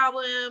for their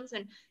problems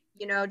and,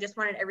 you know, just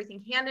wanted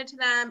everything handed to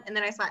them. And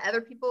then I saw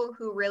other people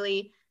who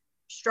really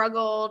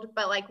struggled,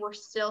 but like were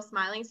still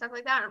smiling, stuff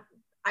like that.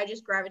 I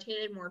just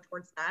gravitated more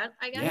towards that,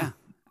 I guess. Yeah.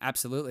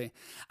 Absolutely.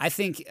 I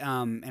think,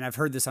 and I've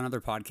heard this on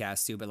other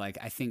podcasts too, but like,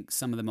 I think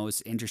some of the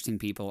most interesting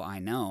people I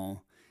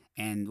know,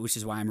 and which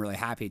is why I'm really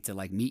happy to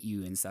like meet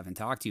you and stuff and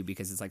talk to you,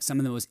 because it's like some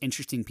of the most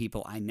interesting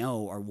people I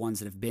know are ones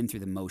that have been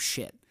through the most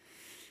shit.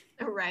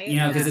 Right. You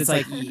know, because it's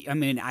like, I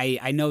mean,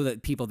 I know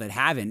that people that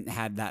haven't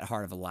had that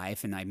hard of a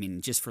life, and I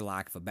mean, just for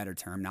lack of a better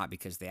term, not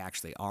because they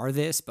actually are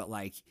this, but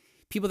like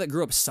people that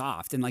grew up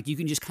soft and like you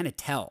can just kind of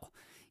tell.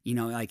 You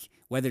know, like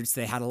whether it's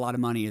they had a lot of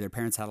money or their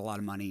parents had a lot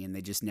of money and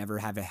they just never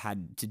have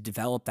had to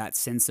develop that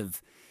sense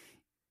of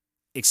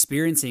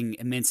experiencing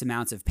immense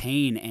amounts of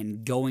pain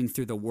and going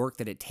through the work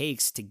that it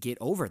takes to get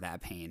over that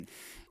pain.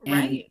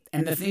 And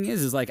the thing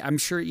is like, I'm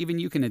sure even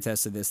you can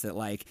attest to this, that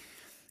like,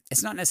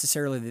 it's not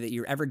necessarily that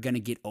you're ever going to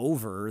get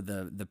over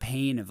the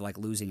pain of like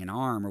losing an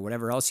arm or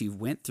whatever else you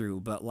went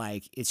through, but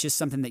like, it's just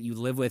something that you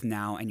live with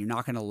now and you're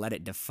not going to let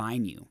it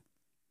define you.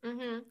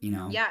 Mm-hmm. You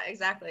know? Yeah,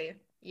 exactly.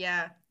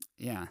 Yeah.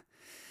 Yeah.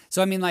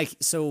 So I mean, like,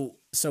 so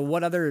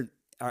what other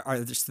are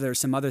there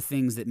some other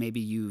things that maybe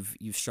you've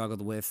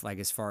struggled with, like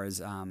as far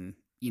as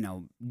you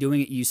know,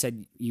 doing it?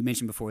 You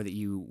mentioned before that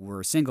you were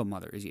a single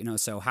mother, you know.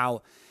 So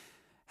how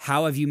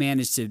have you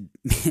managed to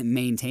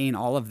maintain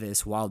all of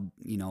this while,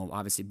 you know,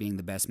 obviously being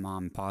the best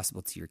mom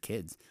possible to your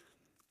kids?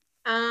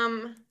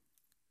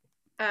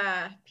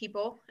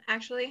 People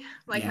actually,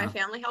 like my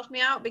family helped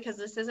me out because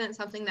this isn't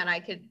something that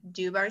I could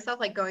do by myself,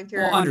 like going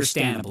through. Well,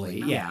 understandably.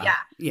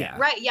 Yeah.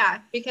 Right. Yeah.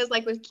 Because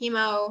like with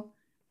chemo,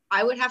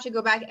 I would have to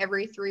go back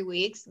every 3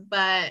 weeks,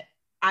 but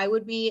I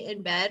would be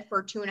in bed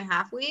for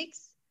 2.5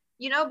 weeks,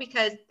 you know,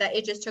 because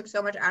it just took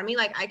so much out of me.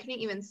 Like I couldn't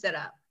even sit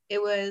up.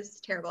 It was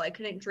terrible. I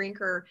couldn't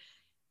drink or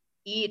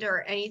eat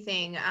or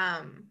anything.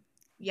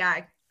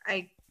 I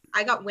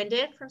got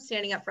winded from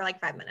standing up for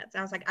like 5 minutes.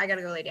 I was like, I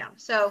gotta go lay down.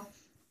 So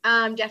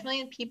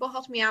definitely people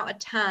helped me out a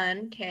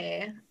ton.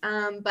 Okay.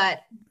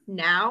 But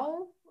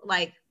now,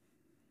 like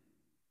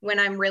when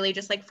I'm really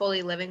just like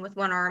fully living with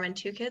one arm and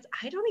 2 kids,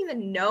 I don't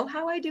even know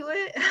how I do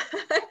it.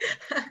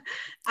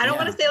 I don't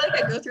want to say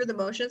like I go through the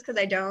motions, because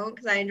I don't,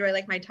 because I enjoy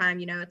like my time,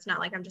 you know. It's not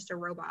like I'm just a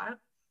robot.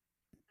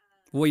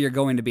 Well, you're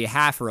going to be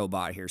half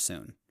robot here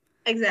soon.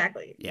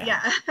 Exactly.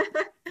 Yeah.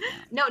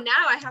 No,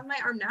 now I have my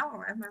arm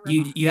now. I have my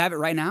robot. You have it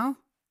right now?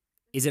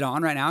 Is it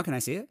on right now? Can I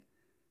see it?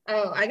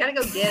 Oh, I gotta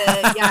go get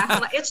it. Yeah,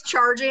 it's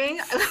charging.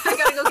 I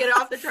gotta go get it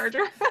off the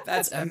charger.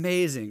 That's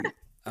amazing.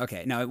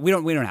 Okay, no, we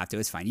don't have to.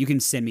 It's fine. You can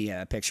send me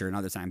a picture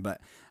another time.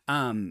 But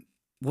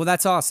well,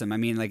 that's awesome. I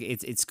mean, like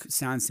it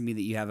sounds to me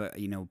that you have a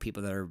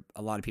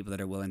lot of people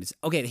that are willing to.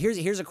 Okay,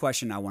 here's a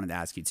question I wanted to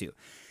ask you too.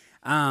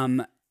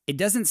 It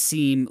doesn't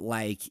seem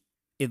like.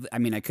 I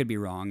mean, I could be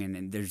wrong,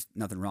 and there's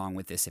nothing wrong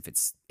with this if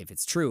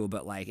it's true.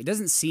 But like, it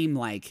doesn't seem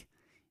like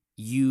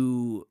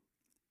you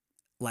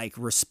like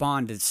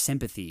respond to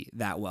sympathy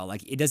that well.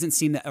 Like it doesn't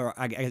seem that, or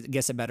I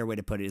guess a better way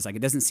to put it is like,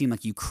 it doesn't seem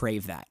like you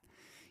crave that.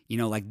 You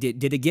know, like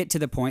did it get to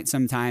the point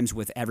sometimes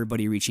with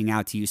everybody reaching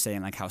out to you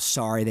saying like how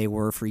sorry they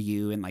were for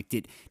you, and like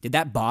did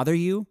that bother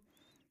you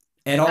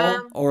at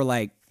all, or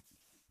like?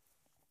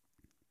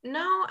 No,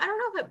 I don't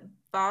know if it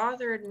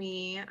bothered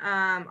me.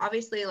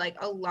 Obviously like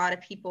a lot of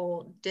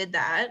people did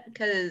that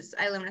because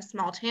I live in a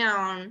small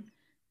town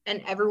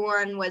and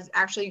everyone was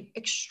actually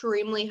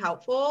extremely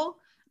helpful.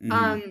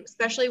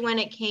 Especially when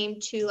it came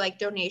to like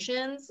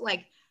donations.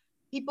 Like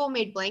people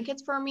made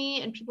blankets for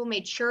me and people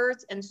made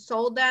shirts and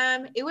sold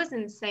them. It was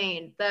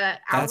insane.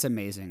 That's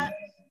amazing.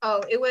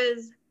 Oh,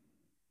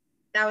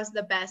 that was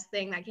the best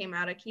thing that came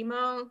out of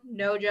chemo.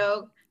 No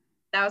joke.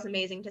 That was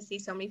amazing to see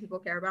so many people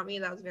care about me.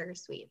 That was very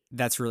sweet.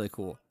 That's really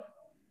cool.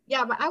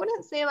 Yeah, but I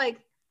wouldn't say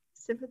like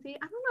sympathy.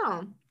 I don't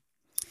know.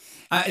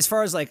 As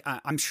far as like,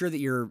 I'm sure that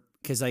you're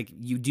because like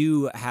you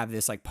do have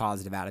this like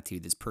positive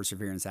attitude, this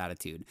perseverance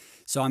attitude.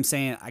 So I'm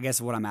saying, I guess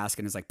what I'm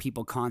asking is like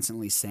people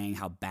constantly saying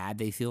how bad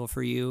they feel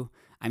for you.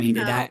 I mean,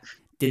 No.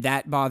 did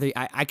that bother you?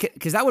 I could,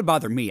 because that would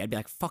bother me. I'd be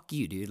like, fuck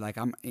you, dude. Like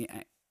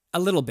a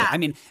little bit. I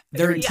mean,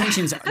 their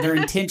intentions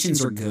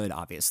are good.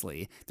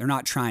 Obviously, they're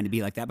not trying to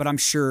be like that. But I'm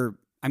sure.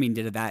 I mean,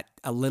 did that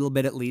a little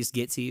bit at least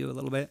get to you a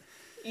little bit?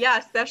 Yeah,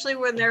 especially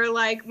when they're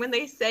like, when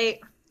they say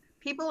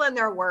people in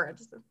their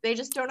words, they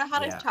just don't know how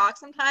to talk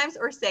sometimes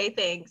or say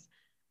things.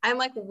 I'm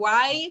like,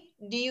 why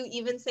do you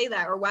even say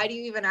that? Or why do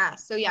you even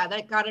ask? So yeah,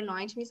 that got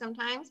annoying to me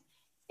sometimes.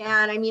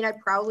 And I mean, I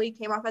probably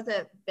came off as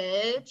a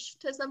bitch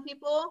to some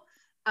people.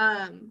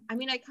 I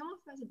mean, I come off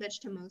as a bitch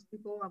to most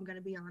people, I'm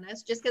gonna be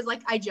honest, just because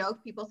like I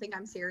joke, people think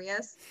I'm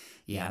serious.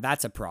 Yeah,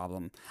 that's a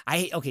problem.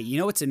 Okay, you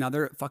know what's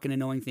another fucking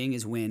annoying thing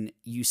is when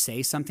you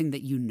say something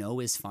that you know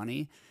is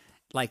funny,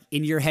 like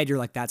in your head you're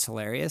like, that's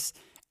hilarious,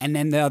 and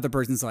then the other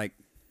person's like,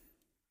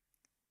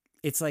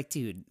 it's like,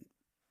 dude,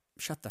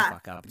 shut the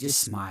fuck up,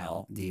 just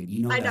smile, dude.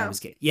 You know that I was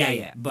kidding.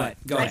 Yeah, but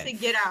go ahead. I say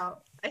get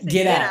out. I say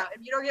get out.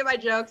 If you don't get my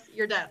jokes,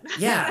 you're done.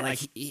 Yeah, like,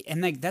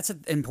 and like that's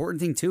an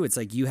important thing too. It's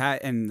like you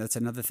had, and that's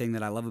another thing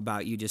that I love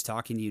about you just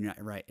talking to you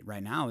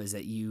right now is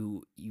that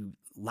you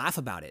laugh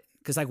about it,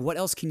 because like what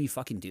else can you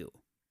fucking do?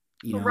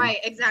 You know? Right,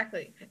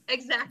 exactly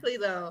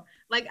though.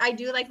 Like I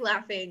do like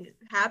laughing.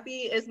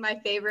 Happy is my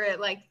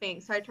favorite like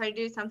thing. So I try to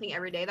do something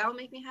every day that will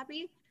make me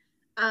happy.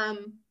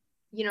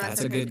 You know,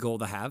 that's a good goal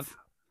to have.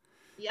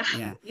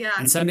 Yeah.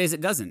 And some days it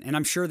doesn't. And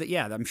I'm sure that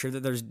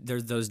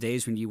there's those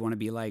days when you want to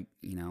be like,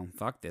 you know,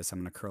 fuck this, I'm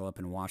gonna curl up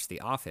and watch The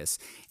Office.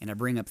 And I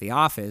bring up The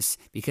Office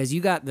because you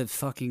got the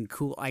fucking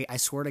cool, I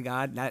swear to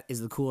God, that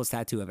is the coolest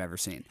tattoo I've ever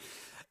seen.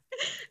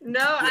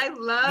 No, I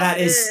love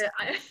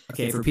it.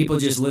 Okay, for people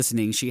just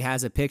listening, she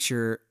has a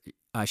picture.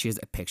 She has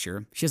a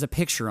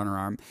picture on her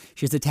arm.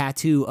 She has a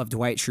tattoo of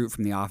Dwight Schrute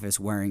from The Office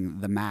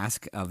wearing the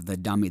mask of the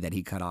dummy that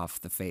he cut off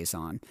the face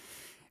on,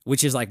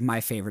 which is like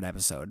my favorite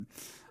episode.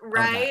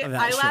 Right?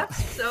 I laughed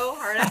so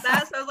hard at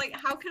that. So I was like,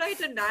 how could I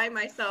deny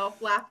myself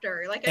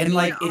laughter? Like I feel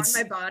like it's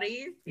on my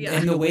body. Yeah.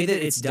 And the way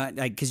that it's done,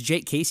 like, because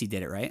Jake Casey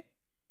did it, right?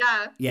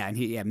 Yeah. Yeah, and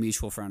he,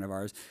 mutual friend of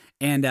ours.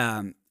 And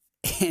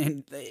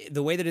and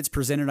the way that it's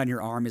presented on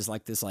your arm is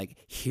like this like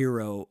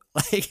hero.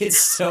 Like it's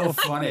so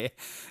funny.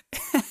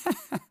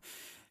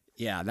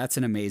 Yeah, that's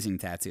an amazing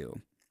tattoo.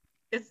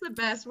 It's the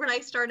best. When I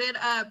started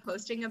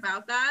posting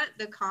about that,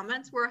 the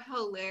comments were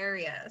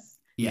hilarious.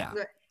 Yeah.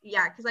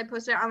 Yeah, because I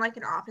posted it on like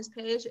an Office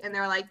page and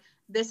they're like,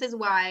 this is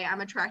why I'm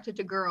attracted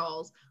to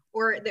girls.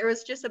 Or there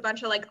was just a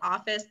bunch of like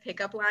Office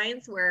pickup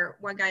lines where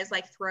one guy's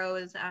like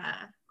throws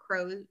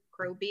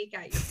crow beak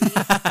at your feet.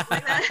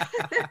 Like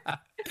that.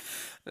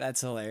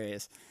 That's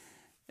hilarious.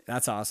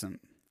 That's awesome.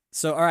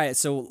 So all right,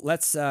 so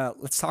let's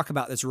talk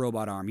about this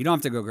robot arm. You don't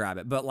have to go grab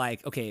it, but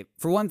like, okay,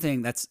 for one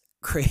thing, that's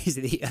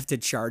crazy that you have to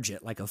charge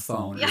it like a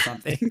phone or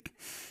something.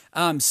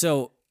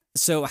 So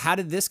how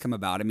did this come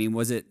about? I mean,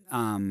 was it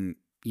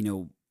you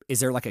know, is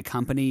there like a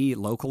company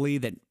locally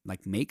that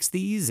like makes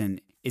these,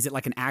 and is it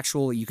like an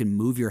actual, you can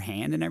move your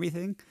hand and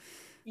everything?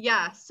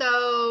 Yeah.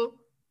 So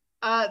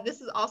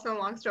this is also a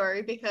long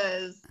story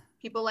because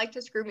people like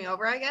to screw me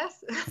over, I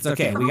guess. It's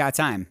okay. We got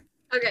time.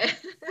 Okay.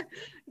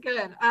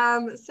 Good.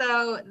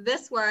 So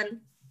this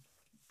one,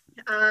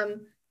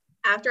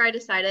 after I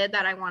decided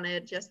that I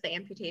wanted just the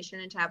amputation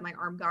and to have my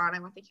arm gone, I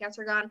want the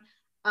cancer gone.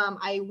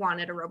 I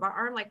wanted a robot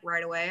arm like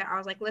right away. I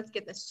was like, let's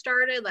get this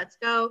started. Let's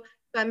go.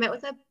 So I met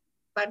with a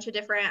bunch of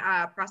different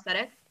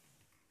prosthetic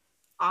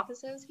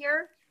offices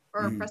here,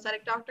 or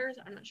prosthetic doctors.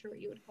 I'm not sure what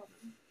you would call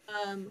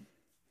them.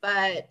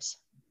 But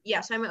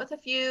yeah, so I met with a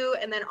few,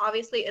 and then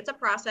obviously it's a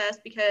process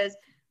because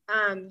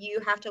you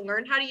have to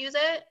learn how to use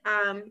it.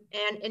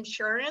 And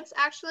insurance,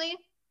 actually,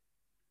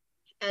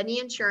 any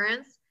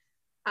insurance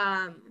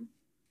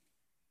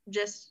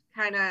just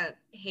kind of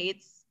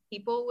hates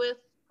people with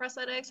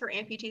prosthetics or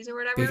amputees or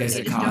whatever, because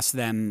it costs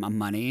them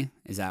money.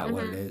 Is that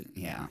what it is?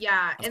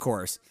 Yeah, of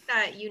course,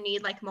 that you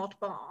need like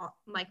multiple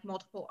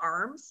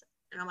arms,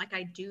 and I'm like,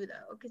 I do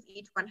though, because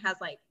each one has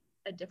like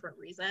a different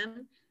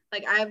reason.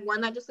 Like I have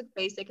one that just looks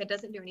basic, it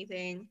doesn't do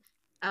anything.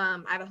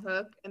 I have a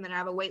hook, and then I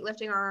have a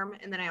weightlifting arm,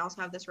 and then I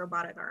also have this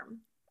robotic arm.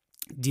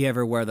 Do you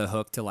ever wear the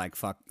hook to like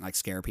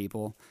scare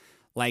people?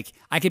 Like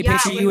I could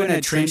picture you in a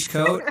trench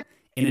coat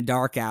in a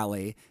dark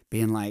alley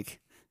being like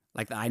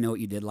I know what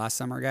you did last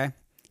summer, guy.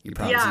 You're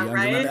probably too young to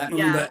remember that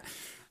movie, but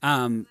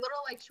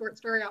little like short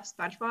story off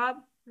SpongeBob.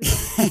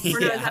 Or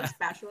no, is that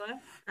spatula?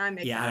 I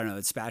don't know,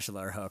 it's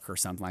spatula or hook or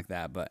something like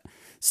that. But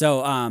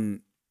so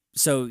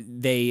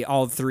they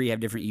all three have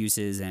different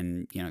uses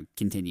and, you know,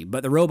 continue.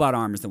 But the robot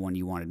arm is the one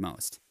you wanted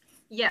most.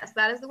 Yes,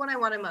 that is the one I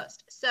wanted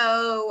most.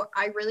 So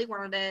I really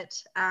wanted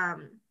it,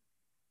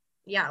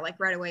 like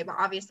right away. But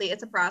obviously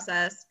it's a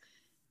process.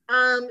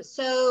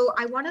 So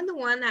I wanted the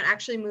one that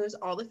actually moves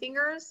all the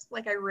fingers.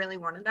 Like I really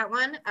wanted that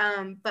one.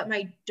 But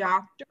my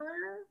doctor,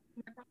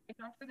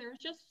 there was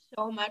just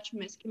so much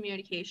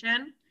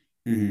miscommunication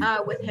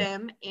with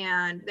him,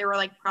 and there were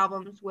like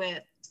problems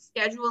with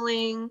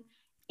scheduling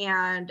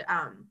and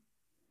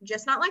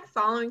just not like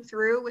following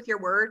through with your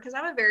word, because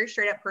I'm a very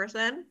straight up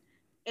person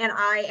and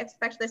I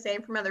expect the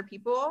same from other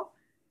people.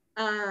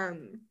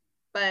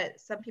 But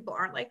some people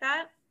aren't like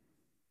that.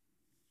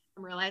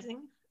 I'm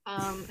realizing.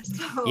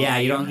 So Yeah,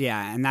 you don't.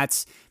 Yeah, and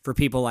that's for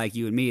people like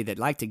you and me that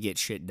like to get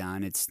shit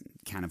done. It's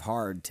kind of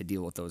hard to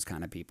deal with those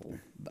kind of people.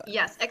 But.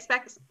 Yes,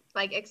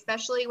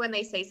 especially when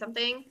they say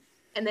something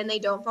and then they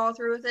don't follow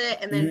through with it,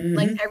 and then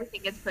like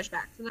everything gets pushed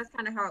back. So that's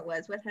kind of how it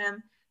was with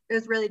him. It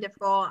was really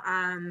difficult.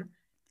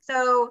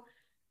 So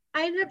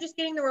I ended up just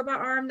getting the robot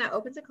arm that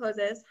opens and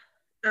closes.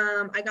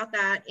 I got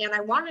that, and I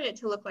wanted it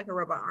to look like a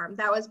robot arm.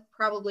 That was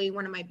probably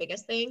one of my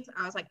biggest things.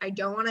 I was like, I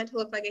don't want it to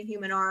look like a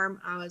human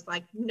arm. I was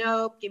like,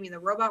 nope, give me the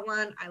robot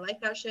one. I like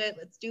that shit.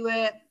 Let's do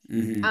it.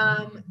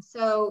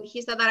 So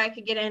he said that I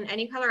could get in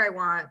any color I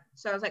want.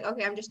 So I was like,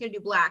 okay, I'm just gonna do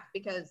black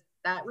because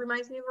that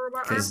reminds me of a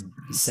robot arm. Because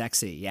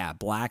sexy, yeah.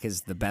 Black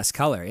is the best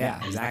color.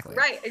 Yeah, exactly.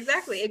 Right,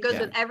 exactly. It goes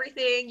with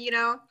everything, you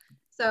know.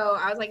 So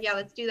I was like, yeah,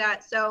 let's do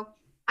that. So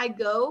I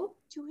go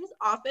to his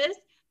office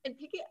and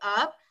pick it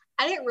up.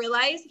 I didn't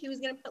realize he was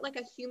going to put like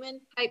a human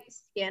type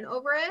skin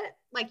over it,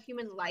 like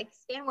human like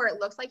skin where it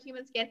looks like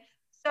human skin.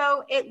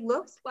 So it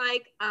looks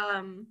like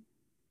Adam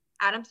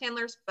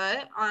Sandler's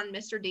foot on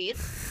Mr.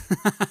 Deeds.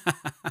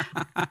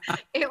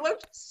 It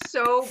looked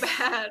so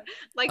bad.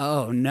 Like,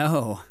 oh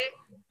no.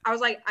 I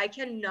was like, I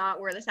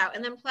cannot wear this out.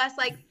 And then plus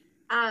like,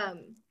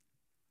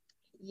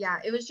 yeah,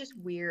 it was just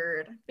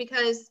weird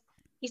because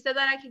he said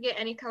that I could get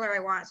any color I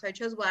want. So I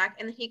chose black,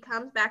 and then he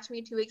comes back to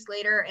me 2 weeks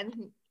later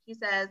and he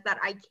says that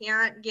I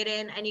can't get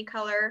in any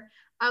color.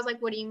 I was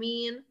like, what do you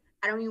mean?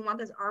 I don't even want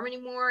this arm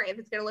anymore if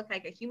it's going to look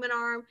like a human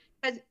arm.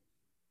 Because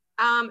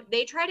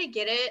they try to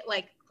get it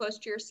like close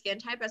to your skin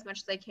type as much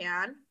as they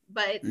can,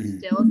 but it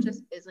still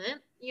just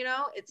isn't, you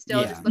know? It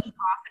still just looks off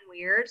and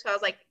weird. So I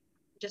was like,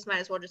 just might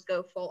as well just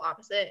go full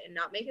opposite and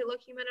not make it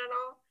look human at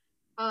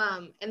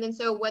all. And then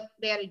so what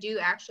they had to do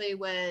actually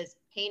was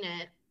paint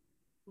it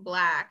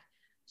black.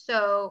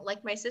 So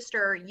like my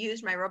sister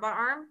used my robot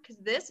arm because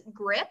this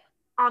grip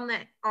on the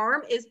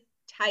arm is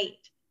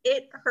tight.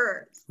 It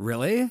hurts.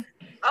 Really?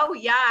 Oh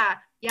yeah.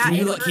 Yeah.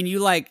 Can you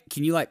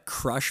like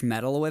crush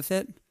metal with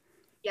it?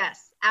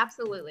 Yes,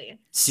 absolutely.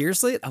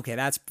 Seriously? Okay,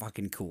 that's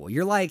fucking cool.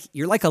 You're like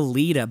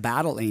Alita,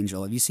 Battle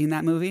Angel. Have you seen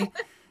that movie?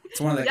 It's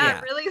one of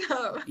the really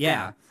though.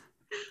 Yeah.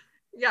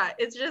 Yeah,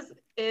 it's just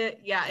it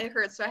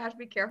hurts. So I have to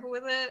be careful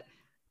with it.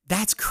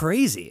 That's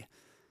crazy.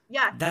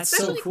 Yeah. That's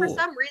especially so cool. For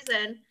some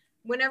reason,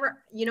 whenever,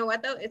 you know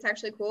what though, it's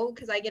actually cool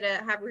because I get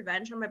to have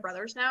revenge on my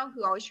brothers now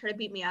who always try to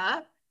beat me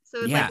up. So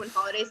it's like when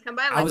holidays come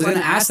by, I'm I was going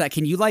to ask that.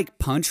 Can you like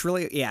punch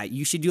really? Yeah,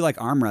 you should do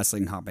like arm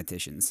wrestling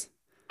competitions.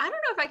 I don't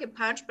know if I could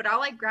punch, but I'll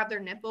like grab their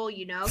nipple,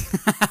 you know,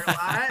 for a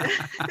lot.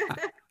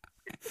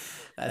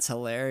 That's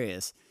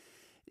hilarious.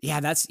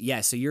 Yeah,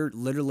 so you're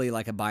literally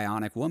like a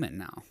bionic woman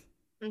now.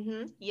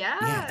 Yeah.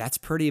 Yeah, that's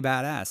pretty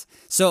badass.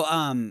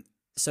 So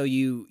so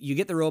you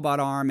get the robot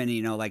arm, and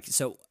you know, like,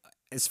 so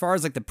as far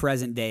as like the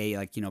present day,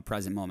 like, you know,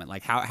 present moment,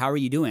 like how are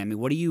you doing? I mean,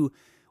 what do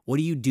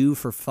you do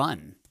for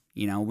fun,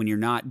 you know, when you're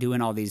not doing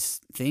all these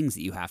things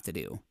that you have to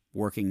do,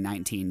 working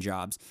 19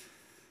 jobs?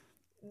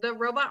 The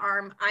robot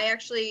arm, I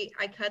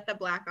cut the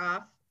black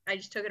off. I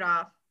just took it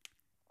off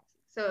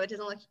so it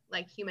doesn't look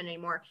like human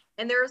anymore.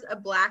 And there's a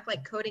black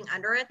like coating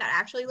under it that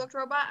actually looked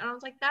robot, and I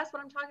was like, that's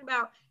what I'm talking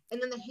about.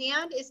 And then the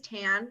hand is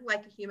tan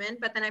like a human,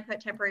 but then I put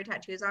temporary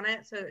tattoos on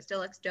it so it still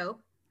looks dope.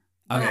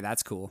 Okay,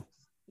 that's cool.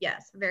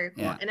 Yes, very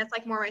cool. Yeah. And it's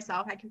like more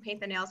myself. I can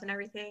paint the nails and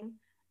everything.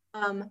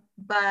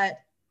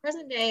 But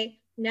present day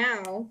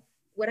now,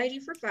 what I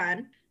do for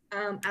fun,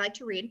 I like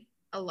to read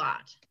a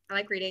lot. I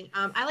like reading.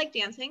 I like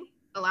dancing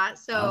a lot.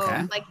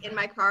 So like in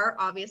my car,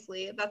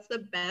 obviously, that's the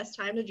best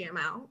time to jam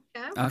out.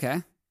 Yeah.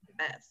 Okay.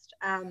 Best.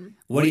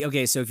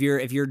 So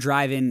if you're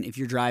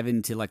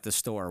driving to like the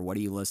store, what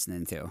are you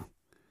listening to?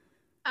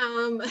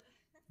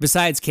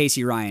 Besides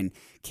Casey Ryan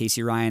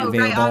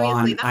available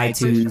on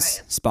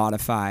iTunes,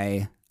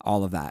 Spotify,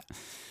 all of that.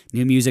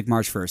 New music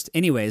March 1st.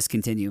 Anyways,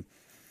 continue.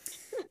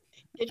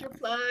 Get your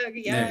plug.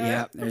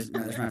 Yeah. There's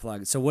my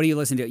plug. So what do you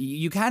listen to?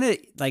 You kind of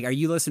like, are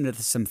you listening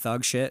to some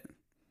thug shit?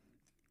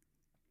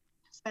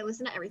 I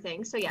listen to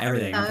everything. So yeah,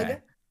 everything. Thug. Okay.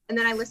 And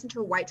then I listen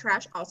to white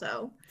trash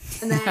also.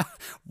 And then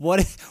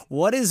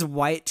what is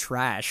white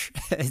trash?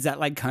 Is that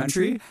like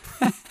country?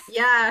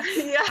 Yeah.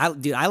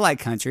 I like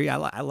country.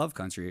 I love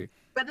country.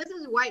 But this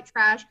is white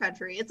trash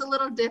country. It's a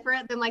little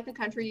different than like the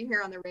country you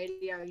hear on the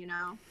radio, you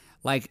know.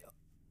 Like,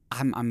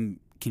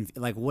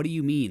 like, what do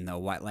you mean though?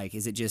 What, like,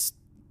 is it just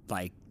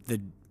like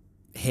the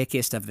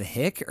hickest of the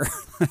hick? Or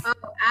oh,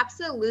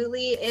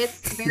 absolutely.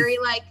 It's very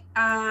like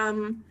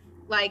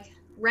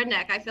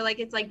redneck. I feel like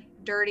it's like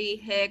dirty,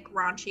 hick,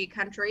 raunchy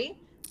country.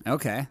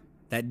 Okay.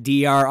 That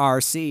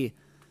DRRC.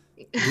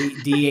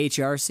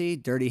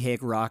 DHRC, dirty, hick,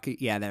 rocky.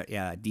 Yeah,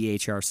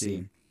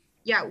 DHRC.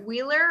 Yeah,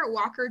 Wheeler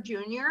Walker Jr.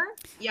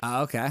 Yeah.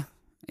 Oh, okay.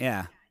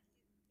 Yeah.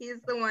 He's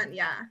the one.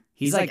 Yeah.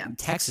 He's like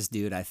Texas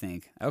dude, I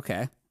think.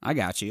 Okay, I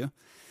got you.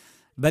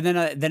 But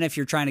then if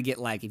you're trying to get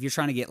like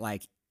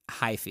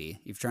hyphy,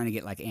 if you're trying to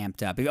get like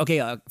amped up.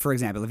 Okay, for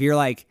example, if you're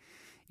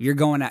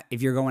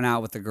if you're going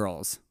out with the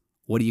girls,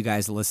 what are you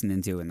guys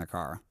listening to in the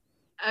car?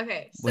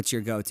 Okay. So What's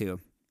your go-to?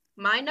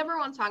 my number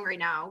one song right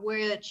now,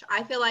 which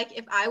I feel like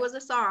if I was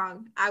a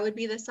song, I would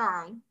be the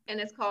song. And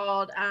it's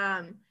called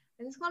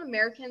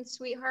American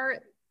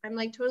Sweetheart. I'm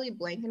like totally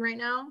blanking right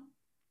now.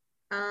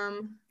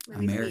 Let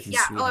me see.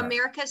 Yeah. Sweetheart. Oh,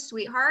 America's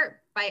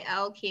Sweetheart by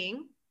Elle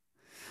King.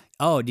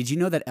 Oh, did you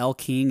know that Elle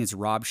King is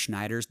Rob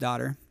Schneider's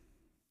daughter?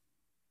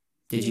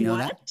 Did you know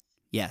that?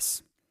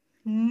 Yes.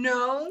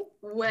 No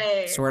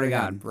way. Swear to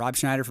God. Rob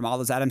Schneider from all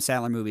those Adam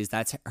Sandler movies,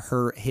 that's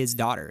his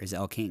daughter is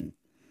Elle King.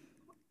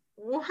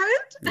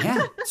 What?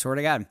 Yeah, swear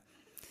to God.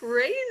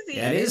 Crazy.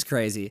 Yeah, it is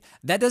crazy.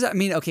 That doesn't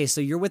mean, okay, so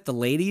you're with the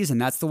ladies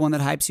and that's the one that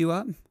hypes you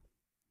up?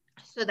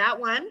 So that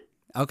one.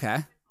 Okay.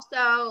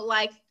 So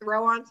like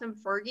throw on some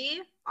Fergie,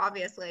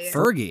 obviously.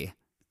 Fergie.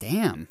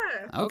 Damn.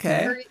 Yeah.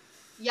 Okay. Fergie.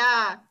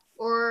 Yeah.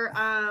 Or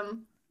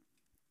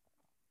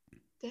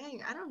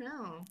dang, I don't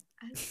know.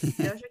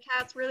 Doja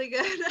Cat's really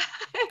good.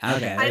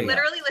 Okay. I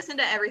literally listen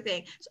to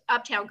everything.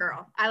 Uptown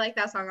Girl. I like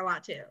that song a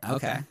lot too.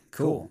 Okay.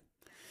 Cool.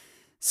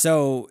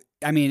 So,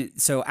 I mean,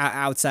 so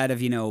outside of,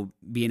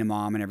 being a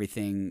mom and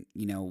everything,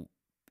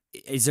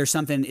 is there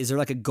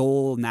like a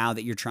goal now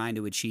that you're trying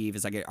to achieve?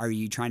 Are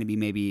you trying to be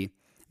maybe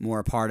more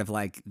a part of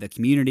like the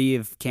community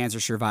of cancer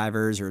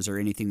survivors, or is there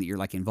anything that you're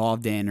like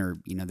involved in, or,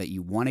 that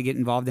you want to get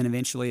involved in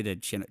eventually to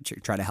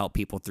try to help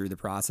people through the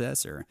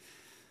process, or?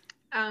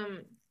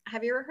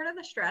 Have you ever heard of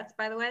the Struts,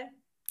 by the way?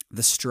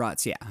 The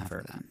Struts, yeah, I've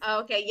heard of them.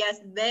 Okay, yes,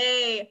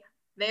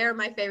 they're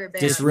my favorite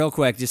band. Just real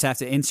quick, just have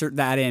to insert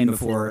that in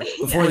before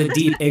the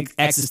deep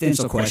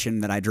existential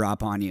question that I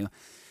drop on you.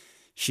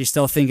 She's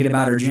still thinking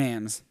about her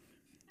jams.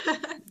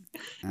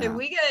 If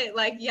we get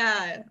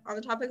on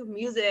the topic of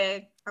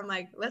music, I'm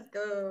like, let's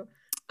go.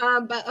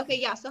 But okay,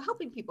 yeah, so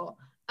helping people.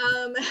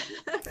 I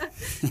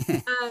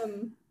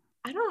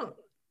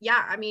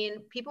mean,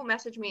 people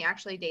message me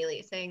actually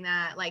daily saying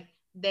that like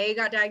they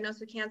got diagnosed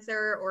with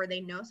cancer, or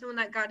they know someone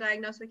that got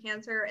diagnosed with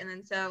cancer, and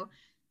then so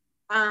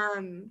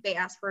they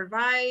ask for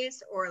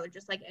advice or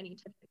just like any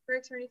tips and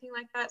tricks or anything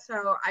like that.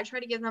 So I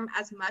try to give them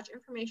as much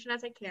information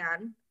as I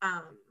can,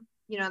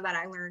 that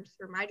I learned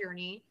through my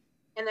journey.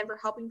 And then for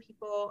helping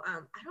people,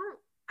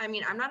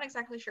 I'm not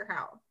exactly sure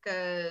how,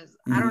 because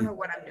I don't know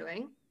what I'm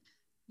doing.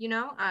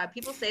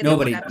 People say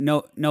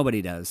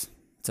nobody does.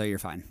 So you're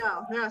fine.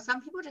 No,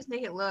 some people just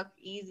make it look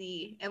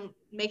easy and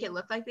make it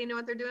look like they know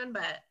what they're doing,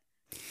 but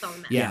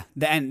yeah,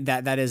 and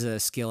that is a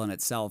skill in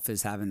itself,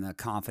 is having the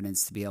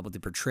confidence to be able to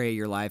portray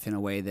your life in a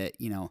way that,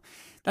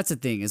 that's the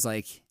thing, is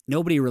like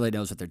nobody really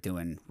knows what they're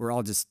doing. We're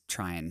all just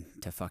trying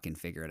to fucking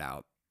figure it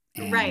out.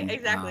 And, right,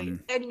 exactly.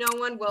 And no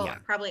one will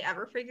probably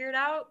ever figure it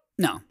out.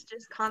 No. It's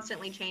just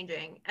constantly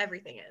changing.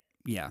 Everything is.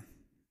 Yeah.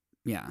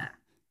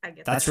 I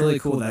guess that's really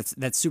cool.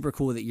 That's super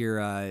cool that you're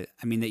that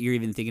you're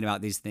even thinking about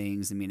these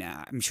things. I mean,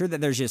 I'm sure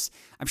that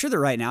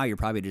right now you're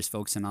probably just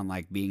focusing on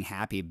like being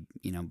happy,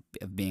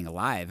 of being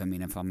alive. I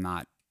mean,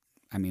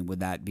 would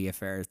that be a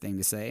fair thing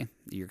to say?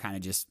 You're kind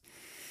of just.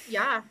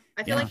 Yeah.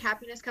 I feel like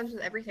happiness comes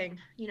with everything,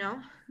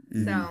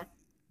 Mm-hmm. So.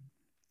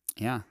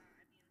 Yeah.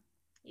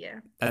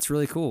 Yeah. That's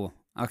really cool.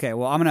 Okay,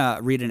 well, I'm going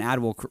to read an ad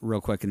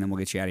real quick, and then we'll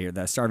get you out of here.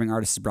 The Starving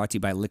Artist is brought to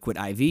you by Liquid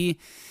IV.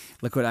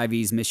 Liquid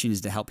IV's mission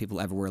is to help people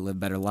everywhere live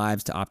better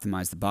lives, to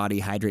optimize the body,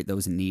 hydrate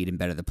those in need, and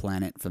better the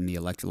planet. From the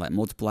electrolyte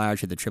multiplier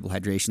to the triple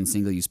hydration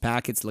single-use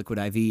packets, Liquid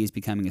IV is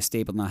becoming a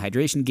staple in the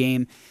hydration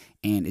game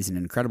and is an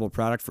incredible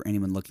product for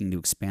anyone looking to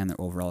expand their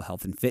overall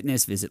health and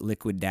fitness. Visit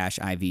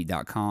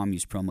liquid-iv.com.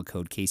 Use promo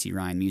code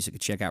CaseyRyanMusic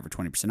at checkout for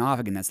 20% off.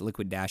 Again, that's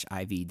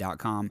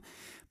liquid-iv.com.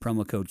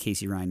 Promo code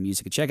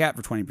CaseyRyanMusic at checkout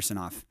for 20%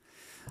 off.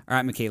 All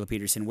right, Makayla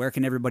Peterson, where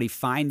can everybody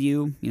find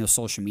you?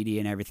 Social media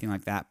and everything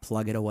like that.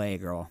 Plug it away,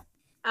 girl.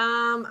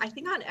 I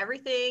think on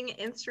everything,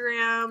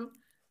 Instagram.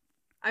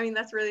 I mean,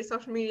 that's really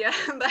social media,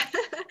 but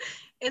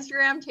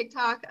Instagram,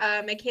 TikTok,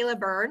 Makayla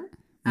Byrne.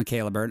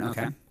 Makayla Byrne,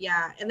 okay.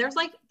 Yeah, and there's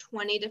like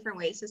 20 different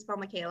ways to spell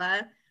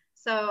Makayla.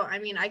 So, I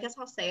mean, I guess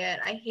I'll say it.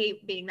 I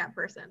hate being that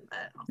person,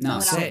 but I'll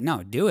say it.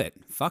 No, do it.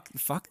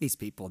 Fuck these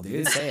people,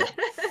 dude. Say it.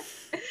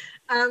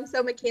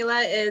 So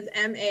Makayla is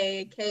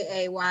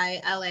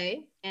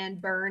Makayla,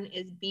 and Byrne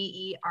is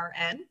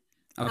Bern.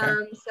 Okay.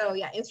 So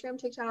yeah, Instagram,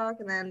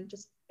 TikTok, and then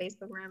just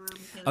Facebook, random.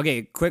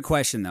 Okay, quick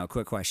question.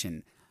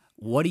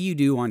 What do you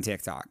do on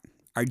TikTok?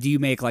 Or do you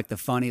make like the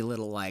funny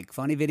little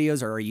funny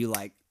videos, or are you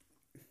like,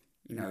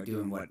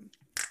 doing what?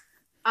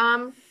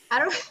 I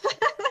don't.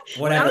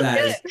 Whatever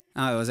that is.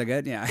 Oh, was it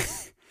good? Yeah.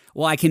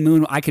 Well, I can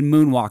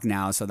moonwalk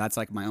now, so that's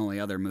like my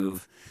only other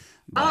move.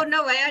 But, oh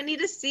no way! I need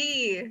to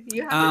see.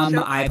 You have to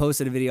show I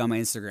posted a video on my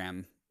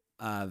Instagram,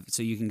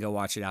 so you can go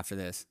watch it after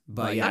this.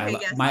 But yeah, okay,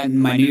 yes. my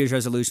New Year's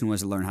resolution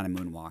was to learn how to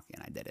moonwalk,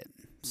 and I did it.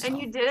 So, and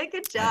you did a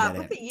good job.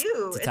 Look at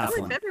you. It's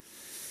only February.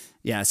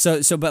 Yeah.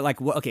 So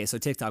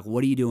TikTok.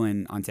 What are you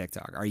doing on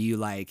TikTok? Are you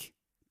like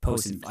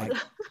posting? Like,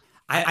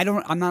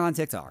 I'm not on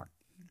TikTok.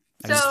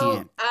 I just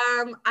can't.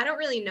 I don't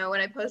really know what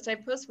I post. I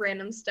post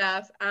random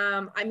stuff.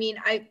 I mean,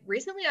 I've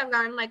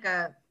gotten like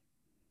a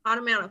odd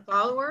amount of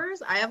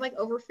followers. I have like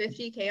over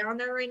 50K on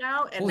there right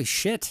now. And holy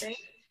shit.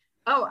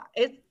 Oh,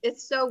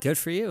 it's so Good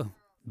for you.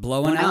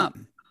 Blowing up.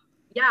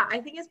 yeah, I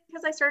think it's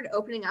because I started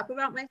opening up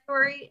about my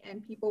story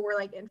and people were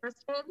like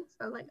interested. So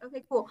I was like,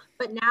 okay, cool.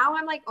 But now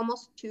I'm like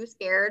almost too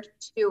scared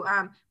to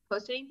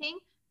post anything,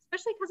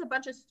 especially because a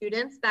bunch of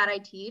students that I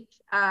teach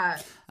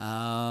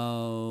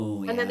Oh,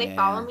 and yeah, then they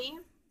follow yeah. me.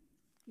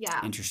 Yeah.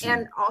 Interesting.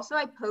 And also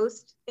I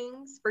post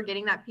things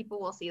forgetting that people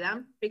will see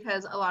them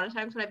because a lot of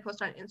times when I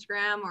post on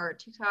Instagram or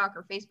TikTok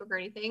or Facebook or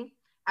anything,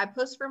 I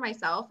post for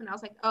myself and I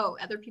was like, oh,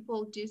 other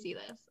people do see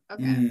this.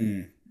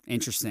 Okay.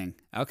 Interesting.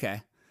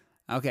 Okay.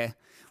 Okay.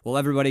 Well,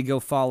 everybody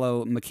go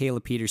follow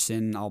Makayla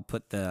Peterson. I'll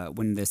put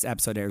when this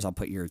episode airs, I'll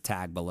put your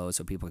tag below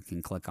so people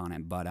can click on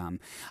it. But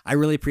I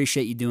really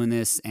appreciate you doing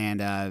this,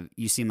 and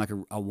you seem like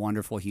a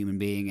wonderful human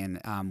being.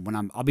 And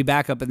I'll be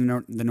back up in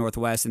the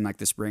Northwest in like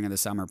the spring or the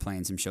summer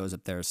playing some shows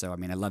up there. So I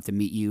mean, I'd love to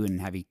meet you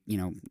and have you,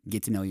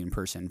 get to know you in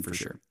person for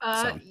sure.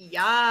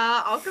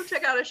 Yeah, I'll come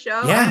check out a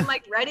show. Yeah. I'm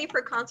like ready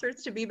for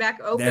concerts to be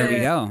back open. There we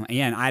go.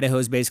 Yeah, and Idaho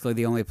is basically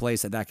the only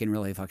place that can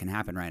really fucking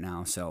happen right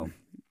now. So.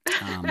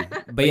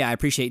 But yeah, I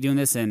appreciate doing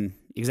this and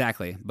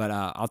exactly. But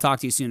I'll talk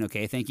to you soon.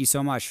 Okay. Thank you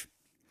so much.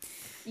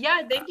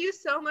 Yeah. Thank you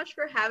so much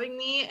for having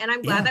me. And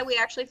I'm glad that we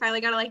actually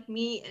finally got to like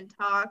meet and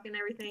talk and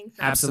everything.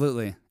 So.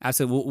 Absolutely.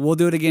 Absolutely. We'll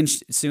do it again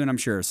soon, I'm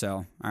sure.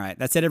 So, all right.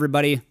 That's it,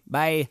 everybody.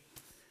 Bye.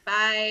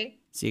 Bye.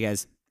 See you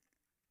guys.